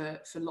works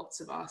for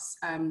lots of us.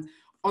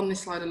 On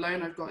this slide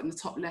alone, I've got in the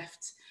top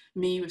left,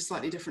 me with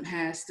slightly different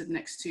hair stood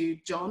next to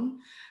John,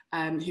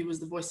 who was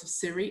the voice of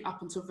Siri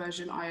up until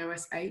version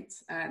iOS 8,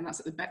 and that's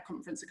at the Beck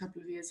conference a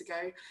couple of years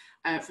ago.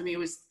 For me,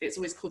 it's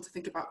always cool to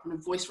think about kind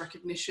of voice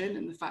recognition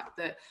and the fact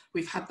that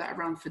we've had that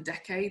around for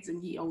decades,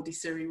 and ye olde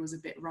Siri was a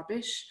bit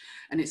rubbish.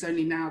 And it's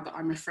only now that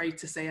I'm afraid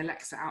to say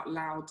Alexa out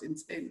loud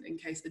in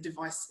case the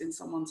device in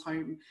someone's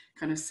home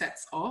kind of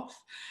sets off.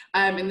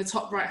 In the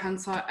top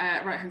right-hand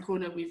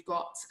corner, we've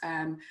got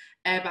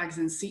airbags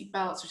and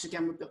seatbelts, which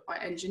again were built by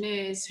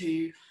engineers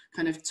who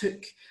kind of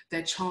took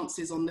their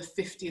chances on the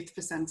 50th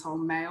percentile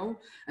male.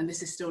 And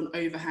this is still an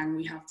overhang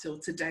we have till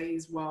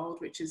today's world,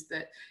 which is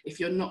that if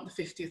you're not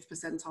the 50th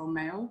percentile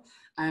male,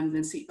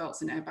 then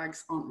seatbelts and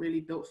airbags aren't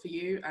really built for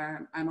you,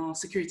 and our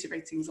security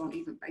ratings aren't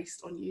even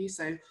based on you.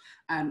 So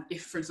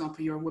if, for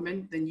example, you're a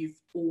woman, then you've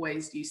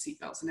always used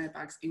seatbelts and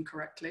airbags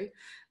incorrectly,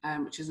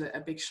 which is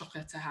a big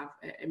shocker to have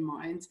in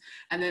mind.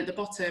 And then at the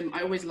bottom,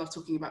 I always love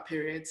talking about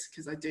periods,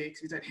 because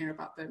we don't hear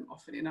about them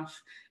often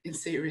enough in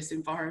serious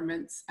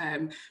environments.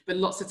 But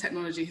lots of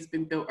technology has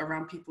been built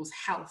around people's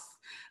health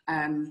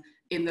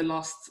in the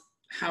last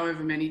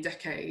however many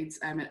decades,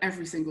 and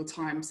every single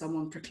time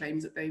someone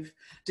proclaims that they've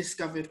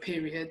discovered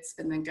periods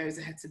and then goes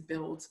ahead to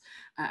build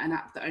an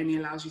app that only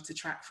allows you to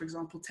track, for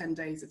example, 10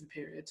 days of a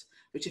period,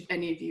 which if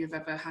any of you have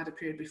ever had a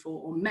period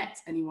before or met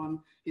anyone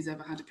who's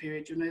ever had a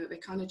period, you'll know that they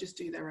kind of just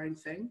do their own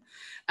thing.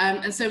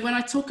 And so when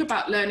I talk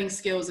about learning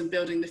skills and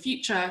building the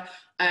future,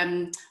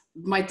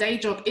 my day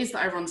job is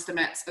that I run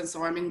Stemettes, and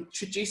so I'm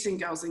introducing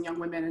girls and young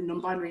women and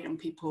non-binary young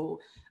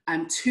people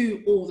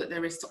to all that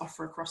there is to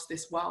offer across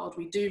this world.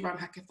 We do run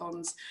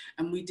hackathons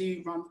and we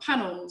do run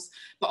panels,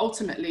 but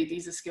ultimately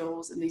these are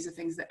skills and these are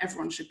things that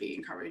everyone should be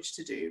encouraged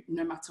to do,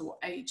 no matter what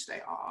age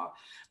they are.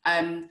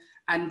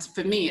 And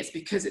for me, it's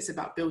because it's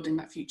about building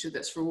that future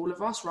that's for all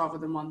of us, rather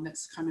than one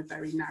that's kind of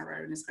very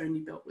narrow and is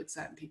only built with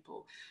certain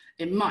people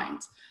in mind.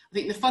 I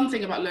think the fun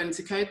thing about learning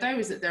to code, though,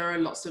 is that there are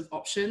lots of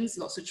options,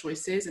 lots of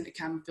choices, and it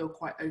can feel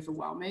quite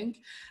overwhelming.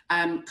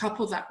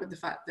 Couple that with the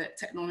fact that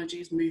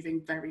technology is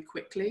moving very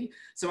quickly.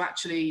 So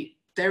actually,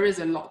 there is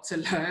a lot to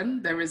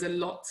learn. There is a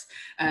lot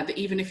that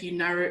even if you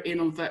narrow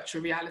in on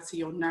virtual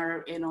reality or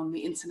narrow in on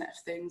the Internet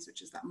of Things,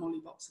 which is that Molly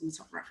box in the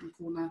top right-hand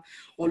corner,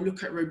 or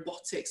look at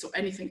robotics or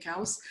anything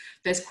else,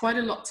 there's quite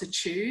a lot to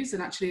choose.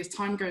 And actually, as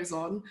time goes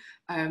on,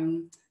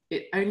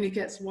 it only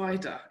gets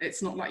wider.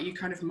 It's not like you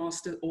kind of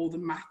master all the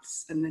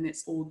maths and then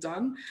it's all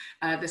done.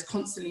 There's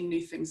constantly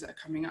new things that are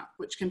coming up,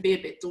 which can be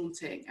a bit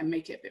daunting and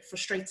make it a bit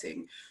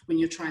frustrating when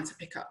you're trying to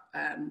pick up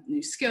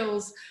new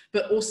skills.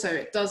 But also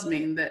it does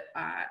mean that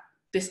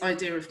this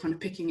idea of kind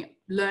of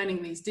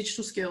learning these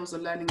digital skills or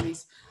learning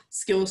these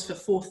skills for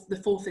the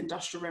fourth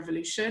industrial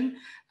revolution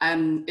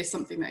is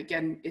something that,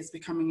 again, is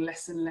becoming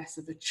less and less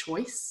of a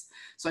choice.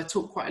 So I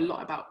talk quite a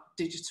lot about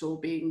digital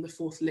being the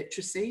fourth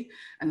literacy,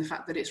 and the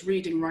fact that it's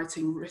reading,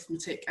 writing,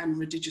 arithmetic and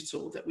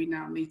redigital that we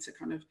now need to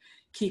kind of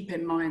keep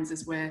in mind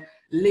as we're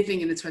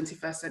living in the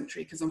 21st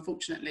century, because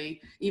unfortunately,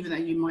 even though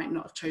you might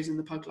not have chosen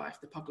the pug life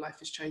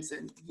has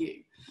chosen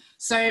you.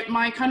 So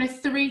my kind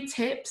of 3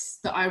 tips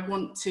that I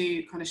want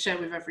to kind of share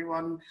with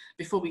everyone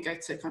before we go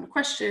to kind of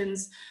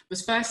questions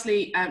was,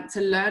 firstly,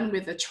 to learn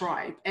with a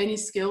tribe. Any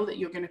skill that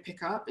you're going to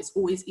pick up, it's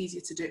always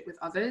easier to do it with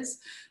others.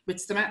 With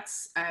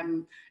Stemettes,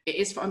 it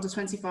is for under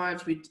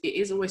 25s. It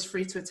is always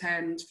free to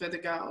attend for the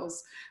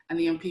girls and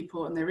the young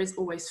people, and there is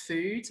always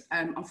food.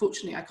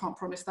 Unfortunately, I can't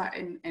promise that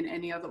in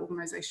any other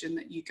organisation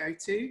that you go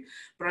to,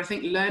 but I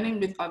think learning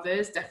with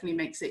others definitely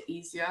makes it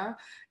easier.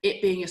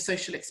 It being a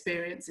social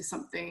experience is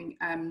something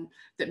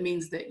that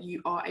means that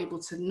you are able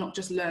to not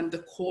just learn the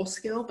core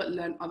skill, but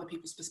learn other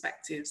people's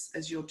perspectives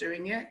as you're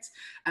doing it,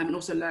 and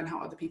also learn how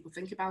other people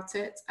think about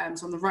it.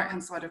 So on the right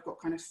hand side, I've got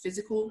kind of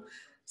physical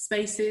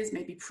spaces,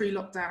 maybe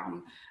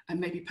pre-lockdown and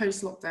maybe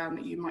post-lockdown,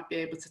 that you might be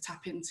able to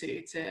tap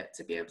into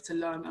to be able to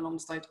learn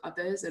alongside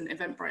others, and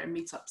Eventbrite and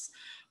meetups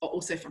are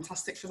also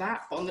fantastic for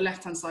that. But on the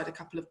left hand side, a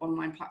couple of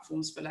online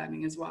platforms for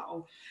learning as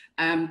well,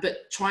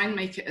 but try and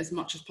make it as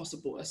much as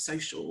possible a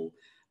social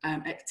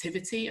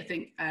activity. I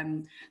think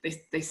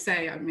they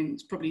say, I mean,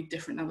 it's probably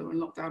different now that we're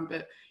in lockdown,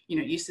 but you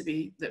know, it used to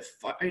be that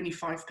only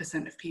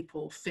 5% of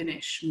people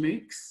finish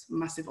MOOCs,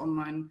 massive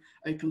online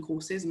open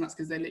courses, and that's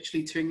because they're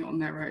literally doing it on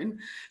their own.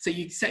 So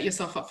you set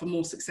yourself up for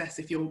more success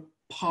if you're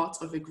part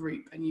of a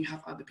group and you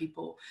have other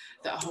people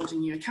that are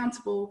holding you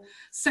accountable.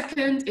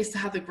 Second is to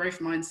have a growth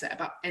mindset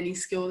about any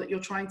skill that you're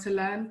trying to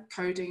learn,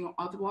 coding or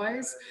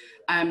otherwise.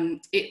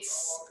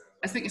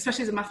 I think,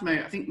 especially as a math mo,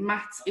 I think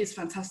maths is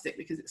fantastic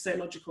because it's so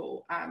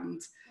logical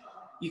and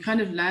you kind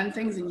of learn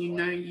things and you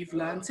know you've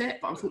learned it,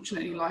 but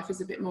unfortunately life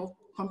is a bit more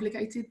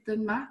complicated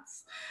than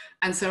maths.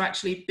 And so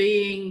actually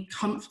being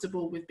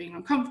comfortable with being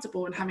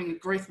uncomfortable and having a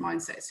growth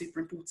mindset is super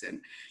important.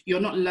 You're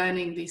not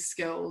learning these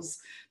skills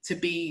to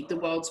be the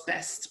world's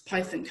best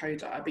Python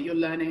coder, but you're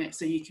learning it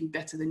so you can be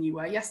better than you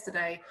were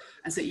yesterday,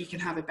 and so you can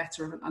have a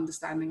better of an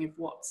understanding of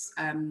what's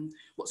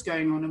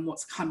going on and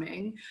what's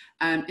coming.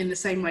 In the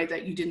same way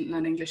that you didn't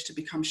learn English to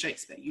become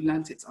Shakespeare, you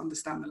learned it to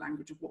understand the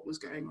language of what was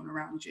going on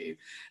around you.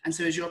 And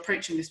so as you're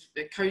approaching this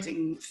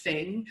coding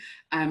thing,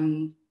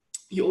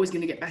 you're always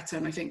going to get better.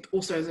 And I think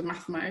also as a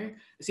mathmo,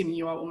 assuming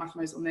you are all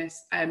mathmos on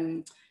this,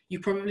 you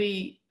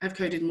probably have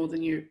coded more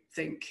than you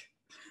think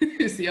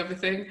is the other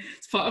thing.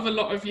 It's part of a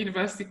lot of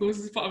university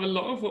courses, it's part of a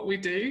lot of what we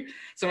do.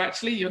 So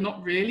actually you're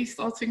not really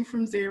starting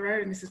from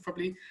zero. And this is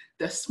probably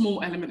the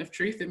small element of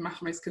truth in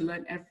mathmos can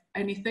learn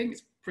anything.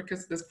 It's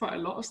because there's quite a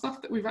lot of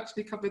stuff that we've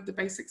actually covered the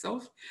basics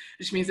of,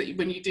 which means that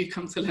when you do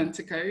come to learn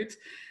to code,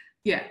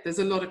 yeah, there's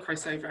a lot of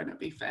crossover and it'll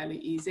be fairly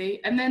easy.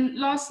 And then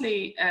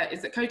lastly,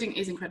 is that coding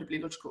is incredibly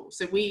logical.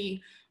 So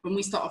when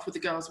we start off with the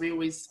girls, we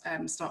always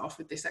start off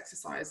with this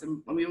exercise,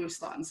 and when we always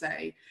start and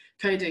say,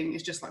 coding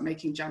is just like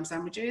making jam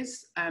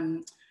sandwiches.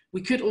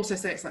 We could also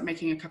say it's like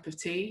making a cup of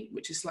tea,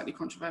 which is slightly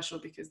controversial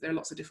because there are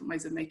lots of different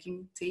ways of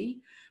making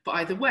tea. But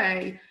either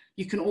way,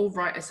 you can all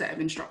write a set of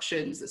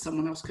instructions that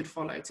someone else could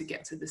follow to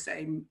get to the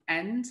same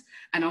end.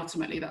 And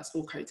ultimately, that's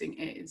all coding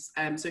is.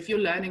 So if you're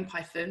learning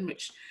Python,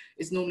 which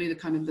is normally the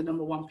kind of the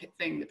number one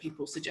thing that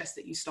people suggest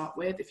that you start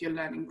with, if you're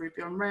learning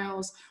Ruby on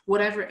Rails,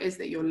 whatever it is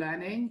that you're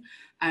learning,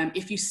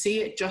 if you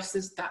see it just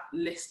as that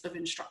list of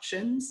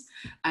instructions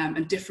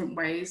and different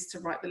ways to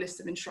write the list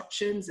of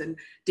instructions and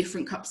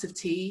different cups of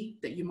tea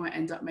that you might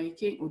end up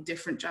making or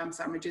different jam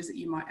sandwiches that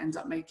you might end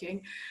up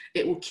making,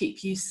 it will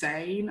keep you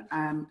sane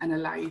and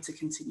allow you to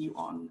continue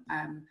on.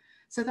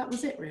 So that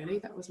was it really,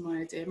 that was my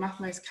idea.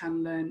 Mathmos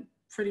can learn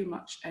pretty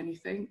much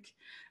anything,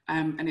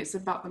 and it's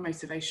about the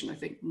motivation, I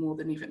think, more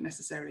than even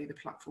necessarily the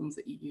platforms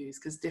that you use,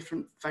 because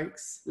different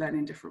folks learn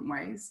in different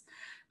ways,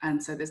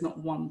 and so there's not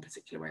one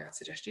particular way I'd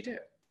suggest you do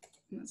it.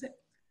 And that's it.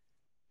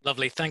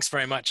 Lovely. Thanks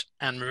very much,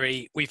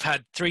 Anne-Marie. We've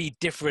had 3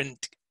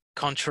 different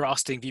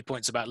contrasting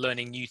viewpoints about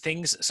learning new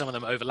things, some of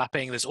them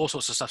overlapping. There's all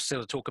sorts of stuff still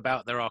to talk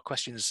about. There are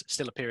questions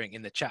still appearing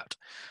in the chat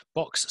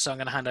box. So I'm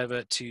going to hand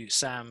over to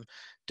Sam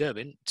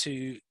Durbin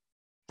to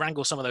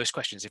wrangle some of those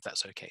questions, if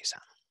that's okay, Sam.